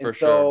 And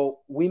so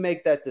we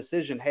make that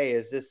decision. Hey,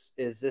 is this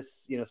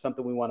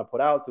something we want to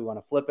put out? Do we want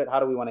to flip it? How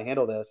do we want to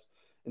handle this?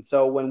 And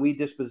so when we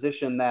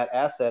disposition that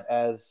asset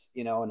as,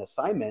 an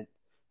assignment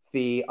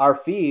fee, our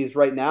fees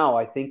right now,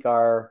 I think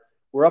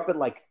we're up at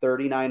like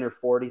 39 or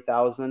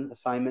 40,000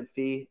 assignment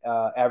fee,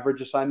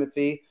 average assignment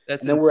fee.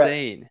 That's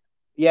insane.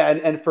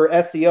 And for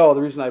SEO,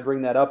 the reason I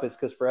bring that up is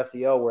because for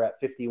SEO, we're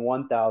at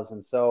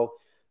 51,000. So,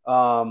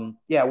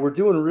 we're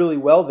doing really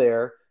well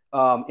there.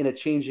 In a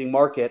changing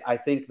market, I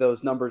think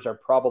those numbers are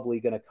probably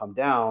going to come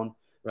down.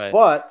 Right.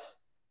 But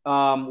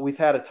we've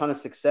had a ton of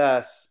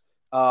success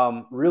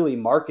really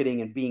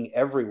marketing and being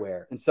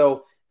everywhere. And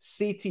so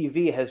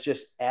CTV has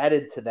just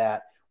added to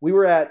that. We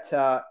were at,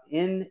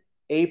 in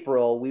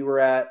April, we were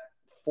at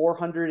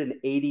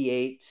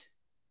 488.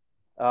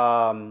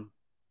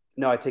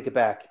 No, I take it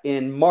back.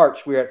 In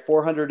March, we were at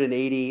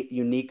 480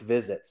 unique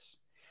visits.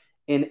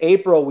 In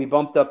April, we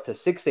bumped up to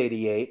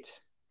 688.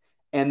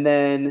 And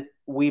then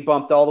we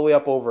bumped all the way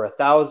up over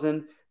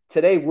 1,000.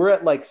 Today, we're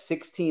at like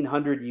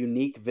 1,600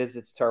 unique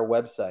visits to our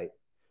website.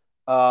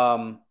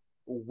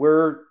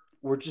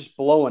 We're just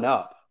blowing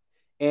up.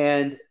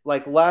 And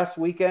like last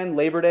weekend,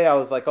 Labor Day, I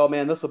was like, oh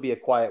man, this will be a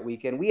quiet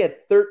weekend. We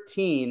had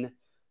 13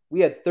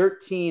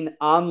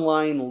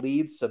 online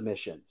lead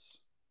submissions.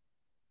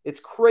 It's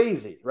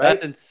crazy, right?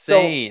 That's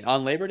insane.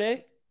 On Labor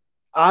Day?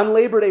 On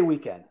Labor Day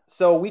weekend.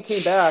 So we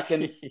came back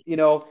and,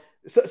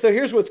 so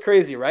here's what's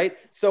crazy, right?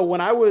 So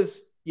when I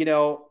was,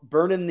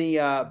 burning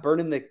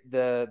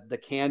the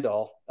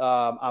candle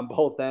on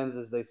both ends,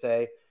 as they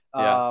say,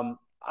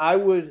 I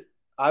would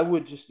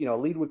just,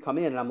 lead would come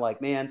in and I'm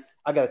like, man,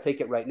 I got to take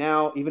it right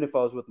now, even if I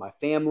was with my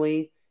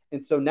family.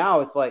 And so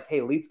now it's like,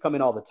 hey, leads come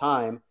in all the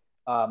time.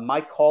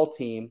 My call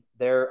team,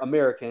 they're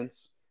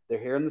Americans. They're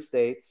here in the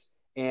States.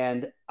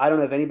 And I don't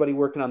have anybody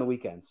working on the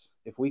weekends.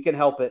 If we can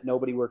help it,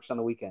 nobody works on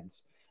the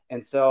weekends.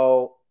 And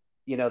so,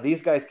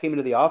 these guys came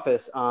into the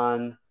office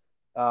on,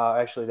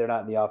 actually, they're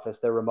not in the office.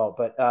 They're remote.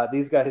 But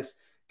these guys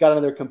got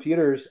on their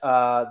computers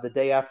the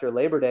day after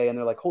Labor Day, and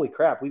they're like, holy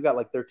crap, we've got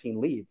like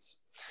 13 leads.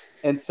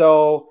 And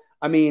so,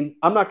 I mean,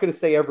 I'm not going to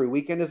say every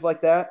weekend is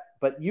like that,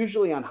 but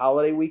usually on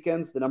holiday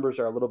weekends, the numbers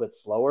are a little bit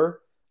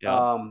slower.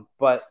 Yeah.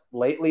 But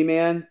lately,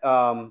 man,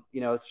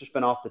 it's just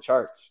been off the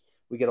charts.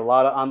 We get a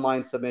lot of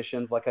online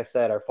submissions. Like I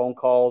said, our phone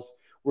calls,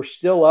 we're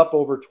still up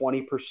over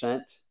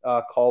 20%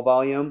 call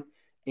volume.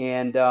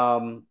 And,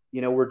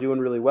 we're doing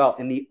really well.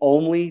 And the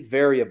only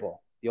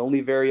variable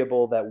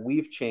that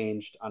we've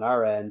changed on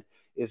our end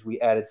is we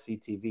added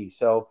CTV.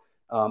 So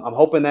I'm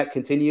hoping that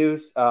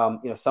continues.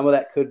 Some of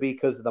that could be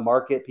because of the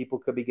market. People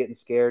could be getting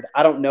scared.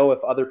 I don't know if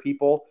other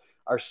people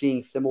are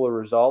seeing similar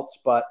results,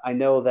 but I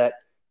know that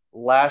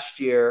last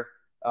year,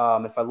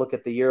 if I look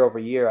at the year over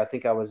year, I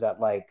think I was at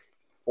like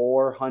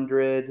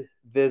 400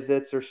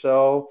 visits or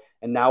so,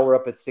 and now we're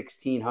up at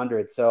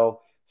 1,600.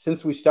 So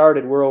since we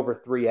started, we're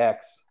over 3x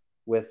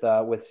with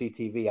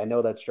CTV. I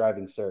know that's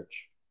driving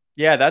search.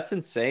 Yeah, that's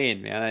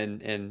insane,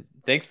 man. And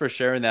thanks for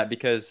sharing that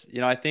because,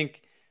 I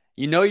think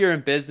you're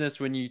in business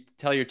when you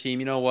tell your team,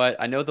 you know what?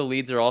 I know the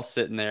leads are all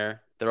sitting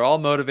there. They're all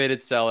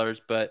motivated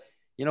sellers, but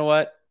you know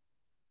what?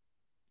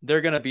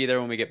 They're going to be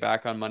there when we get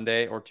back on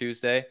Monday or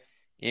Tuesday.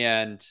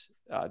 And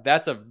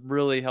that's a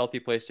really healthy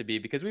place to be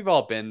because we've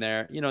all been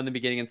there, in the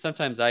beginning. And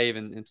sometimes I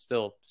even am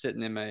still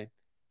sitting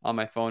on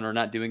my phone or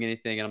not doing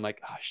anything. And I'm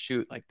like, oh,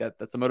 shoot, like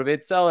that's a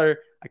motivated seller.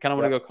 I kind of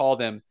want to go call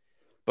them.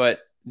 But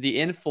the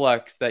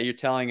influx that you're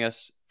telling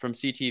us from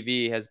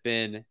CTV has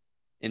been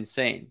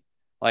insane.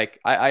 Like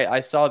I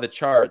saw the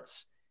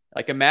charts.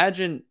 Like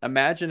imagine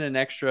an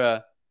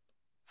extra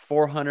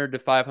 400 to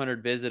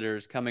 500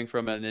 visitors coming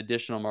from an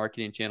additional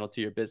marketing channel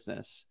to your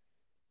business.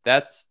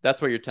 That's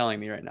what you're telling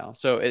me right now.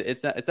 So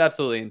it's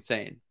absolutely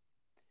insane.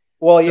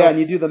 Well, yeah, and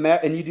you do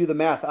the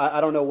math.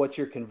 I don't know what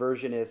your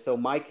conversion is. So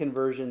my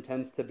conversion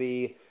tends to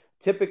be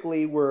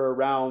typically we're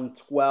around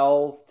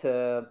 12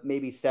 to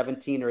maybe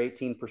 17 or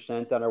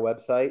 18% on our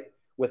website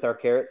with our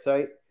Carrot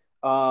site.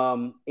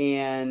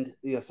 And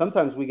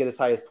sometimes we get as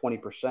high as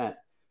 20%.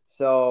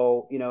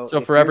 So,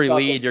 so for every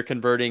lead, you're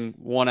converting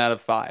 1 out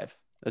of 5,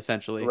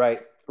 essentially.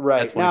 Right.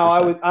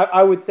 Now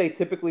I would say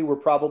typically we're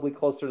probably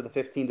closer to the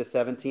 15 to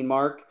 17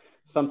 mark.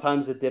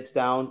 Sometimes it dips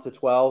down to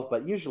 12,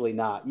 but usually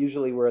not.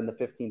 Usually we're in the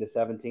 15 to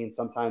 17.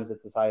 Sometimes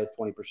it's as high as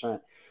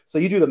 20%. So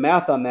you do the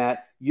math on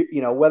that,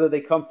 whether they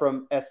come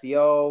from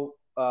SEO,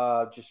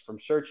 just from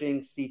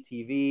searching,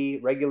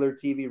 CTV, regular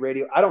TV,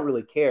 radio, I don't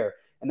really care.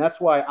 And that's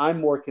why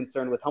I'm more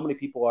concerned with how many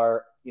people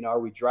are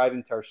we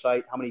driving to our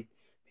site? How many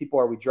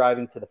people are we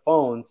driving to the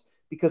phones?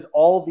 Because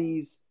all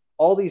these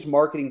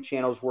marketing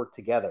channels work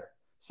together.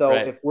 So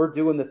if we're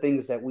doing the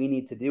things that we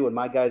need to do and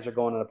my guys are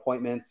going on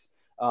appointments,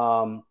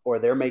 or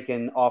they're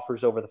making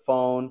offers over the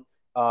phone.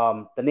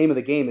 The name of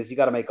the game is you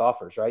got to make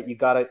offers, right? You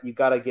got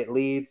to get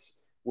leads,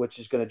 which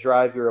is going to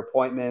drive your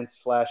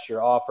appointments /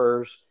 your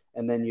offers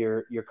and then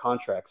your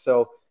contracts.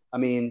 So, I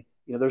mean,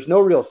 there's no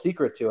real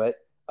secret to it.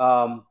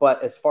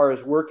 But as far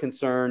as we're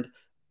concerned,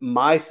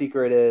 my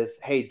secret is,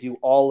 hey, do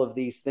all of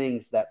these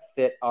things that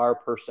fit our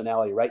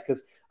personality, right?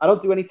 Because I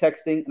don't do any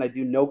texting and I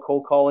do no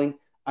cold calling.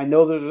 I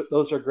know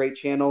those are great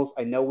channels.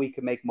 I know we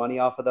can make money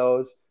off of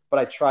those, but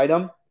I tried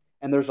them.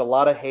 And there's a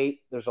lot of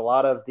hate. There's a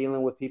lot of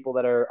dealing with people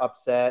that are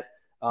upset.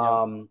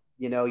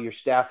 You're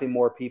staffing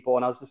more people.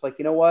 And I was just like,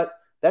 you know what?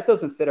 That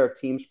doesn't fit our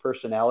team's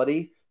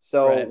personality.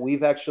 So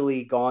we've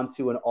actually gone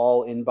to an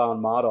all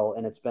inbound model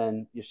and it's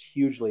been just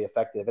hugely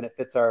effective. And it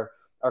fits our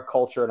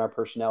culture and our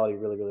personality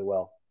really, really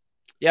well.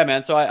 Yeah,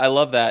 man. So I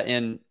love that.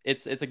 And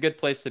it's a good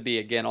place to be.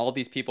 Again, all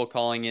these people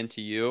calling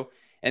into you.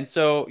 And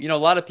so, a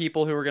lot of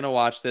people who are going to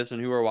watch this and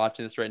who are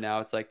watching this right now,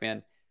 it's like,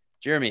 man,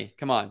 Jeremy,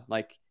 come on.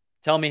 Like,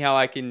 tell me how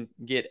I can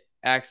get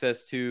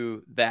access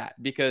to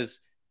that, because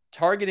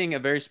targeting a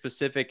very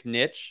specific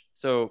niche.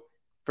 So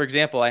for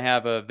example, I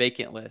have a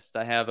vacant list.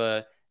 I have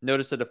a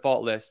notice of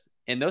default list,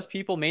 and those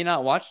people may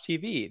not watch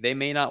TV. They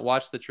may not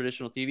watch the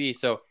traditional TV.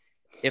 So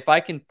if I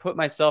can put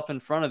myself in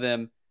front of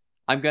them,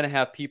 I'm going to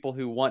have people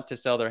who want to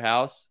sell their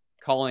house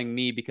calling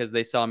me because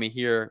they saw me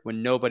here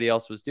when nobody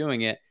else was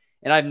doing it.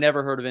 And I've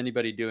never heard of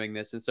anybody doing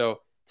this. And so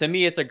to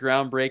me, it's a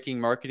groundbreaking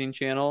marketing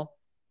channel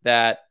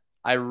that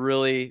I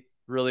really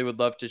would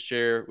love to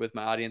share with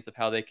my audience of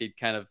how they could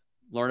kind of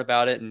learn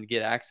about it and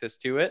get access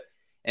to it.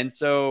 And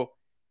so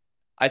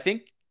I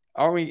think,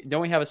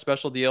 don't we have a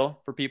special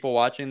deal for people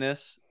watching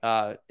this?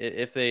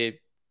 If they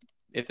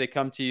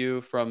come to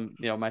you from,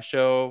 my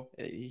show,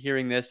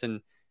 hearing this,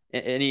 and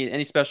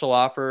any special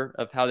offer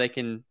of how they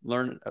can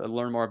learn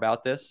more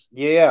about this?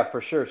 Yeah,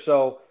 for sure.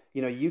 So,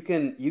 you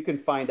can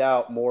find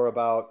out more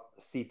about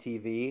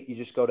CTV. You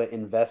just go to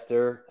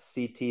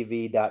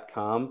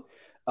investorctv.com.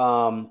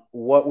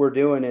 What we're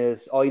doing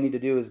is all you need to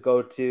do is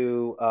go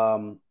to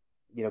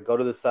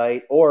the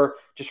site or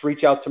just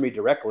reach out to me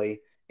directly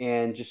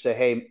and just say,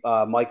 hey,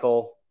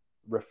 Michael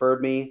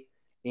referred me.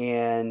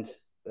 And,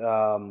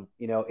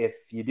 if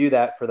you do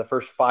that for the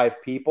first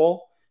 5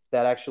 people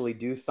that actually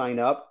do sign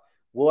up,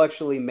 we'll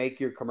actually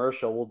make your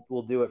commercial.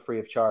 We'll do it free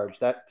of charge.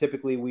 That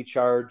typically we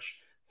charge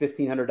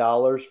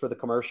 $1,500 for the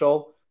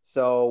commercial.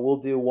 So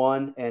we'll do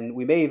one and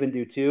we may even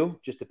do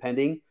 2, just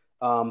depending.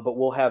 But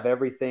we'll have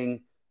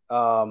everything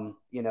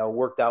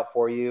worked out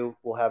for you.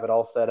 We'll have it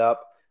all set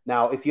up.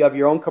 Now, if you have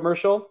your own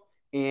commercial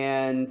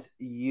and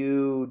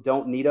you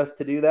don't need us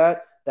to do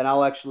that, then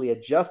I'll actually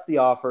adjust the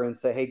offer and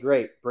say, hey,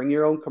 great, bring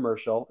your own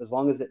commercial. As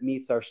long as it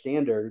meets our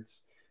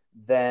standards,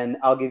 then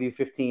I'll give you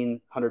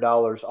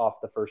 $1,500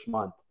 off the first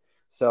month.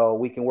 So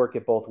we can work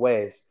it both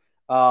ways.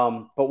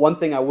 But one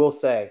thing I will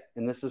say,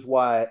 and this is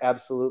why I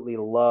absolutely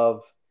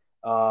love,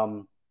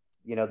 the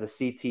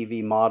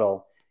CTV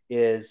model,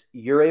 is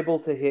you're able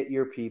to hit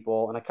your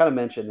people. And I kind of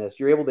mentioned this,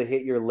 you're able to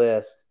hit your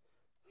list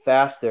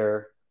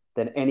faster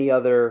than any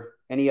other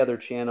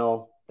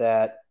channel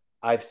that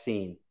I've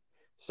seen.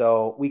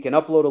 So we can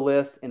upload a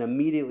list and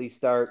immediately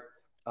start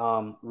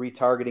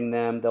retargeting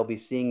them. They'll be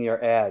seeing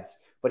your ads.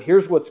 But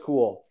here's what's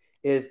cool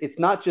is it's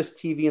not just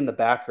TV in the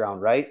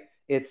background, right?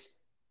 It's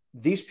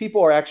these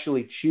people are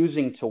actually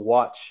choosing to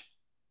watch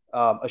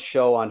a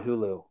show on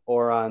Hulu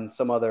or on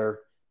some other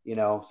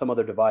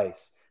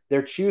device.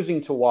 They're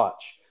choosing to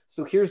watch.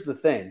 So here's the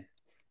thing.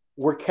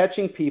 We're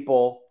catching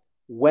people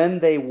when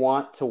they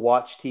want to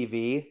watch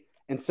TV.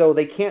 And so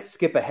they can't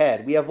skip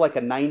ahead. We have like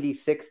a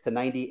 96 to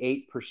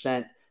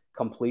 98%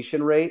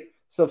 completion rate.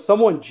 So if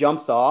someone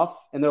jumps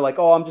off and they're like,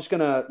 oh, I'm just going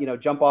to,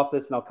 jump off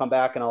this and I'll come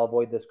back and I'll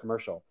avoid this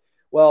commercial.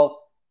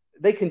 Well,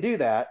 they can do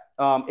that.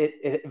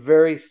 It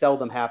very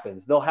seldom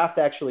happens. They'll have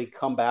to actually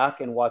come back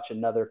and watch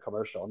another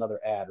commercial, another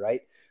ad,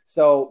 right?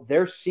 So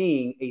they're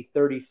seeing a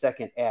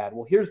 30-second ad.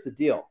 Well, here's the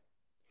deal.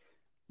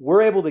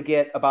 We're able to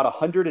get about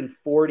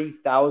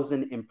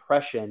 140,000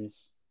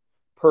 impressions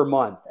per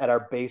month at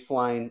our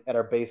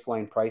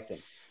baseline pricing.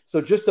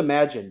 So just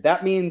imagine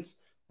that means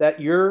that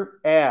your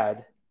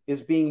ad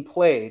is being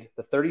played,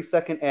 the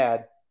 30-second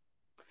ad,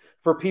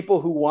 for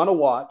people who want to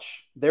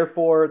watch.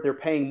 Therefore, they're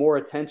paying more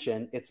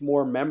attention. It's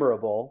more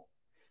memorable.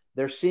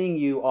 They're seeing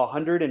you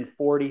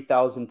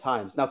 140,000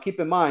 times. Now,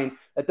 keep in mind,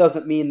 that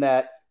doesn't mean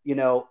that,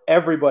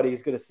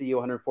 everybody's going to see you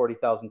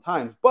 140,000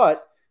 times.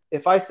 But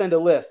if I send a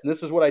list, and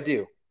this is what I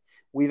do,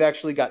 we've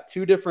actually got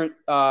two different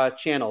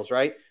channels,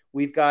 right?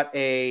 We've got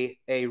a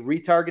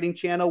retargeting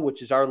channel,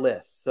 which is our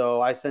list.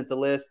 So I sent the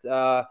list,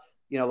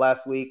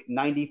 last week,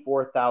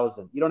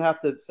 94,000. You don't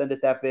have to send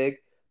it that big,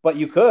 but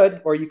you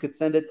could, or you could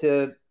send it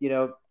to,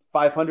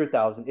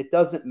 500,000. It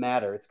doesn't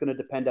matter. It's going to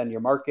depend on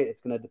your market.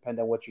 It's going to depend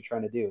on what you're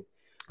trying to do.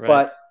 Right.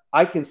 But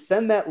I can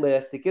send that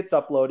list. It gets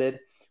uploaded.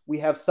 We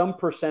have some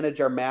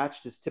percentage are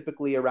matched. It's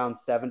typically around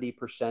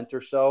 70%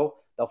 or so.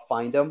 They'll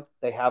find them.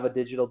 They have a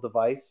digital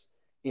device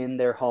in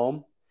their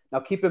home. Now,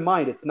 keep in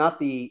mind, it's not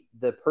the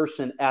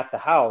person at the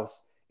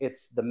house.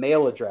 It's the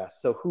mail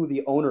address. So who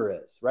the owner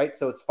is, right?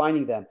 So it's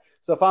finding them.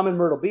 So if I'm in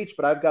Myrtle Beach,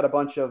 but I've got a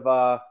bunch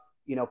of,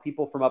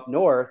 people from up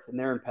north and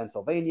they're in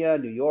Pennsylvania,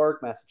 New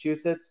York,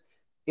 Massachusetts,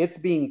 it's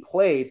being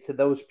played to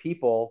those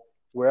people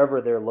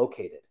wherever they're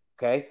located.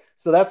 Okay.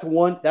 So that's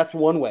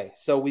one way.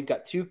 So we've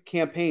got two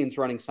campaigns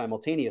running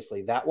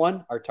simultaneously. That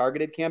one, our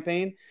targeted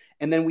campaign.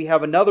 And then we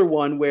have another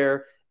one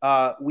where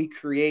we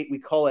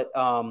call it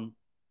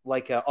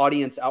like an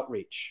audience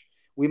outreach.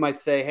 We might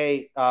say,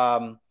 hey,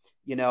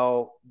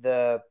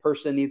 the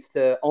person needs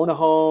to own a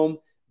home.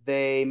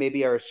 They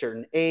maybe are a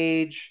certain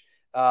age.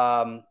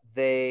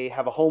 They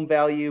have a home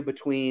value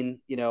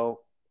between,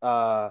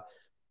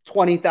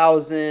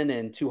 20,000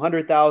 and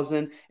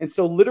 200,000. And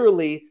so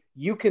literally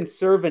you can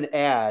serve an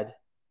ad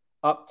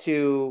up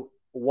to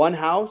one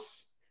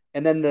house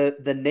and then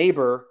the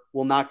neighbor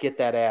will not get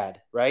that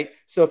ad, right?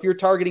 So if you're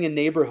targeting a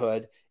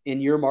neighborhood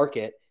in your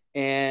market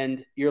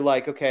and you're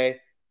like, okay,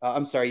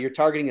 you're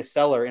targeting a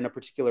seller in a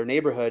particular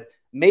neighborhood,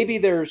 maybe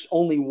there's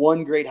only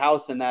one great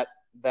house in that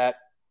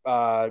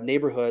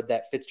neighborhood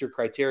that fits your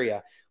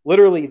criteria.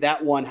 Literally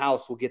that one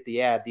house will get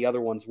the ad. The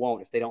other ones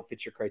won't if they don't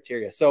fit your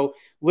criteria. So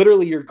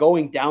literally you're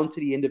going down to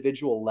the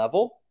individual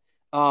level.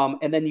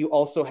 And then you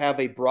also have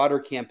a broader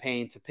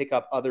campaign to pick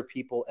up other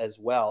people as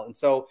well. And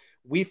so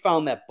we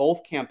found that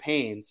both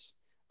campaigns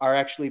are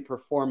actually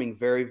performing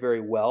very, very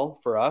well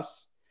for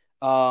us.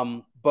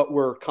 But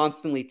we're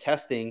constantly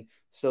testing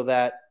so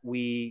that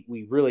we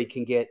really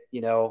can get,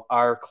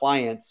 our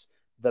clients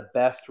the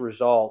best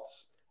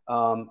results.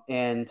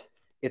 And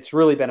it's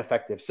really been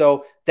effective.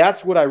 So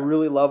that's what I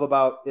really love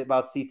about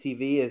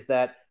CTV is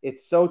that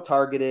it's so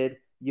targeted.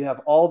 You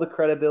have all the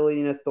credibility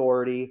and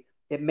authority.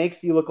 It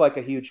makes you look like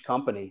a huge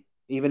company,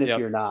 even if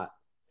you're not.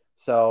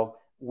 So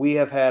we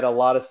have had a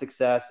lot of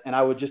success, and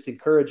I would just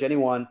encourage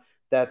anyone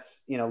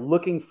that's,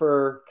 looking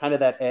for kind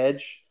of that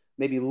edge,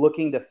 maybe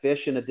looking to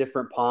fish in a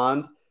different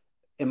pond.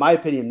 In my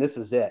opinion, this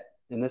is it.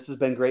 And this has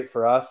been great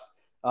for us.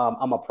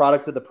 I'm a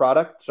product of the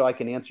product, so I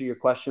can answer your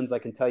questions. I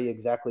can tell you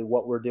exactly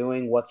what we're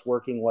doing, what's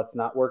working, what's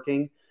not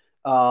working.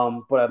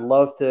 But I'd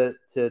love to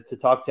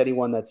talk to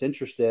anyone that's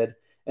interested.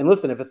 And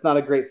listen, if it's not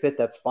a great fit,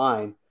 that's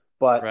fine.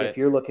 But if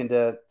you're looking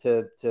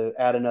to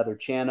add another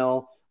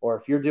channel, or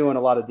if you're doing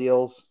a lot of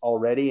deals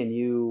already and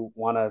you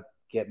want to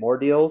get more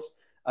deals,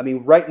 I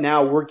mean, right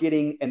now we're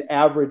getting an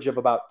average of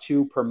about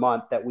 2 per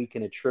month that we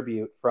can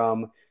attribute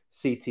from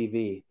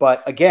CTV.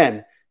 But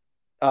again,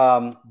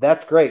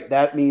 that's great.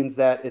 That means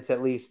that it's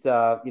at least,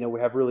 we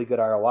have really good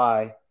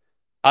ROI.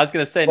 I was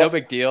going to say, no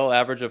big deal.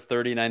 Average of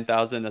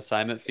 39,000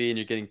 assignment fee, and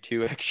you're getting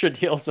 2 extra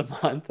deals a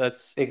month.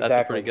 That's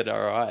a pretty good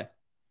ROI.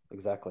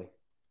 Exactly.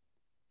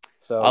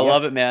 So I yeah.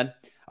 love it, man.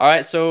 All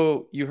right.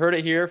 So you heard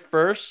it here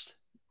first.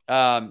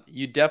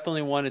 You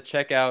definitely want to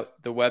check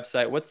out the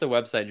website. What's the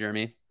website,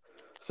 Jeremy?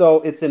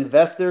 So it's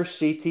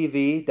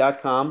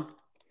investorctv.com.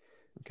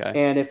 Okay.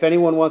 And if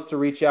anyone wants to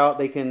reach out,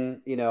 they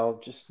can,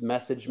 just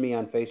message me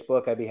on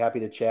Facebook. I'd be happy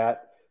to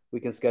chat. We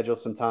can schedule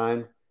some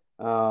time.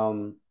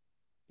 Um,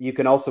 you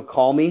can also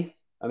call me.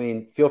 I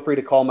mean, feel free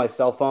to call my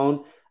cell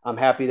phone. I'm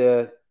happy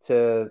to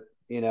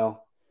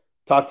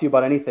talk to you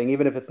about anything,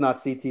 even if it's not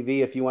CTV.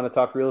 If you want to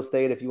talk real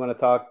estate, if you want to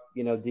talk,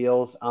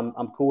 deals,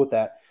 I'm cool with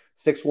that.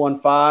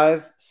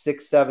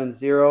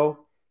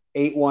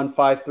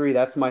 615-670-8153.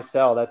 That's my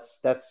cell.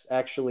 That's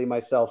actually my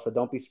cell. So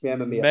don't be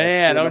spamming me at like two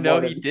Man, in oh the no,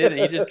 he morning. didn't.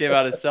 He just gave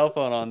out his cell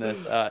phone on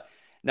this.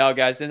 No,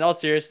 guys, in all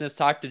seriousness,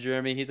 talk to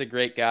Jeremy. He's a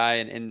great guy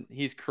and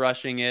he's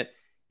crushing it.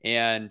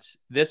 And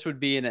this would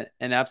be an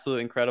absolute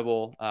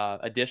incredible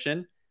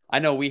addition. I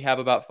know we have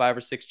about 5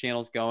 or 6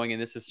 channels going,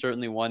 and this is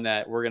certainly one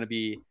that we're going to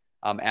be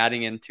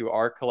adding into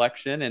our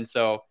collection. And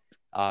so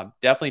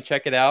definitely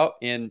check it out.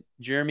 And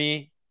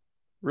Jeremy,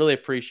 really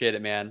appreciate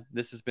it, man.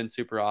 This has been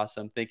super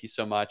awesome. Thank you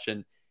so much.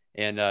 And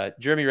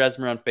Jeremy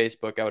Resmer on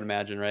Facebook, I would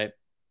imagine, right?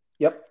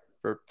 Yep.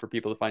 For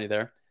people to find you there.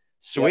 Yep.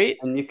 Sweet.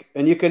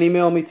 And you can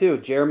email me too,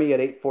 Jeremy at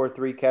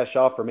 843 cash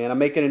offer, man. I'm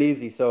making it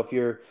easy. So if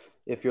you're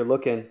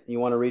looking, you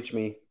want to reach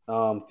me,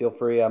 feel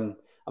free. I'm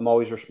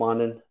always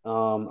responding.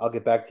 I'll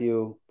get back to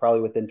you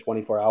probably within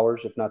 24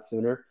 hours, if not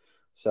sooner.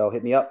 So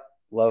hit me up.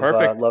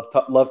 Perfect.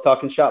 Love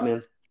talking shop,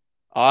 man.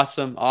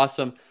 Awesome.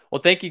 Awesome.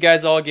 Well, thank you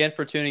guys all again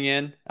for tuning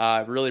in.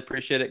 Really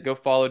appreciate it. Go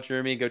follow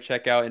Jeremy. Go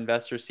check out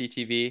Investor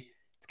CTV.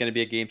 It's going to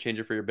be a game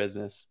changer for your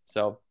business.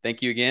 So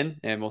thank you again,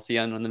 and we'll see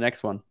you on the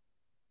next one.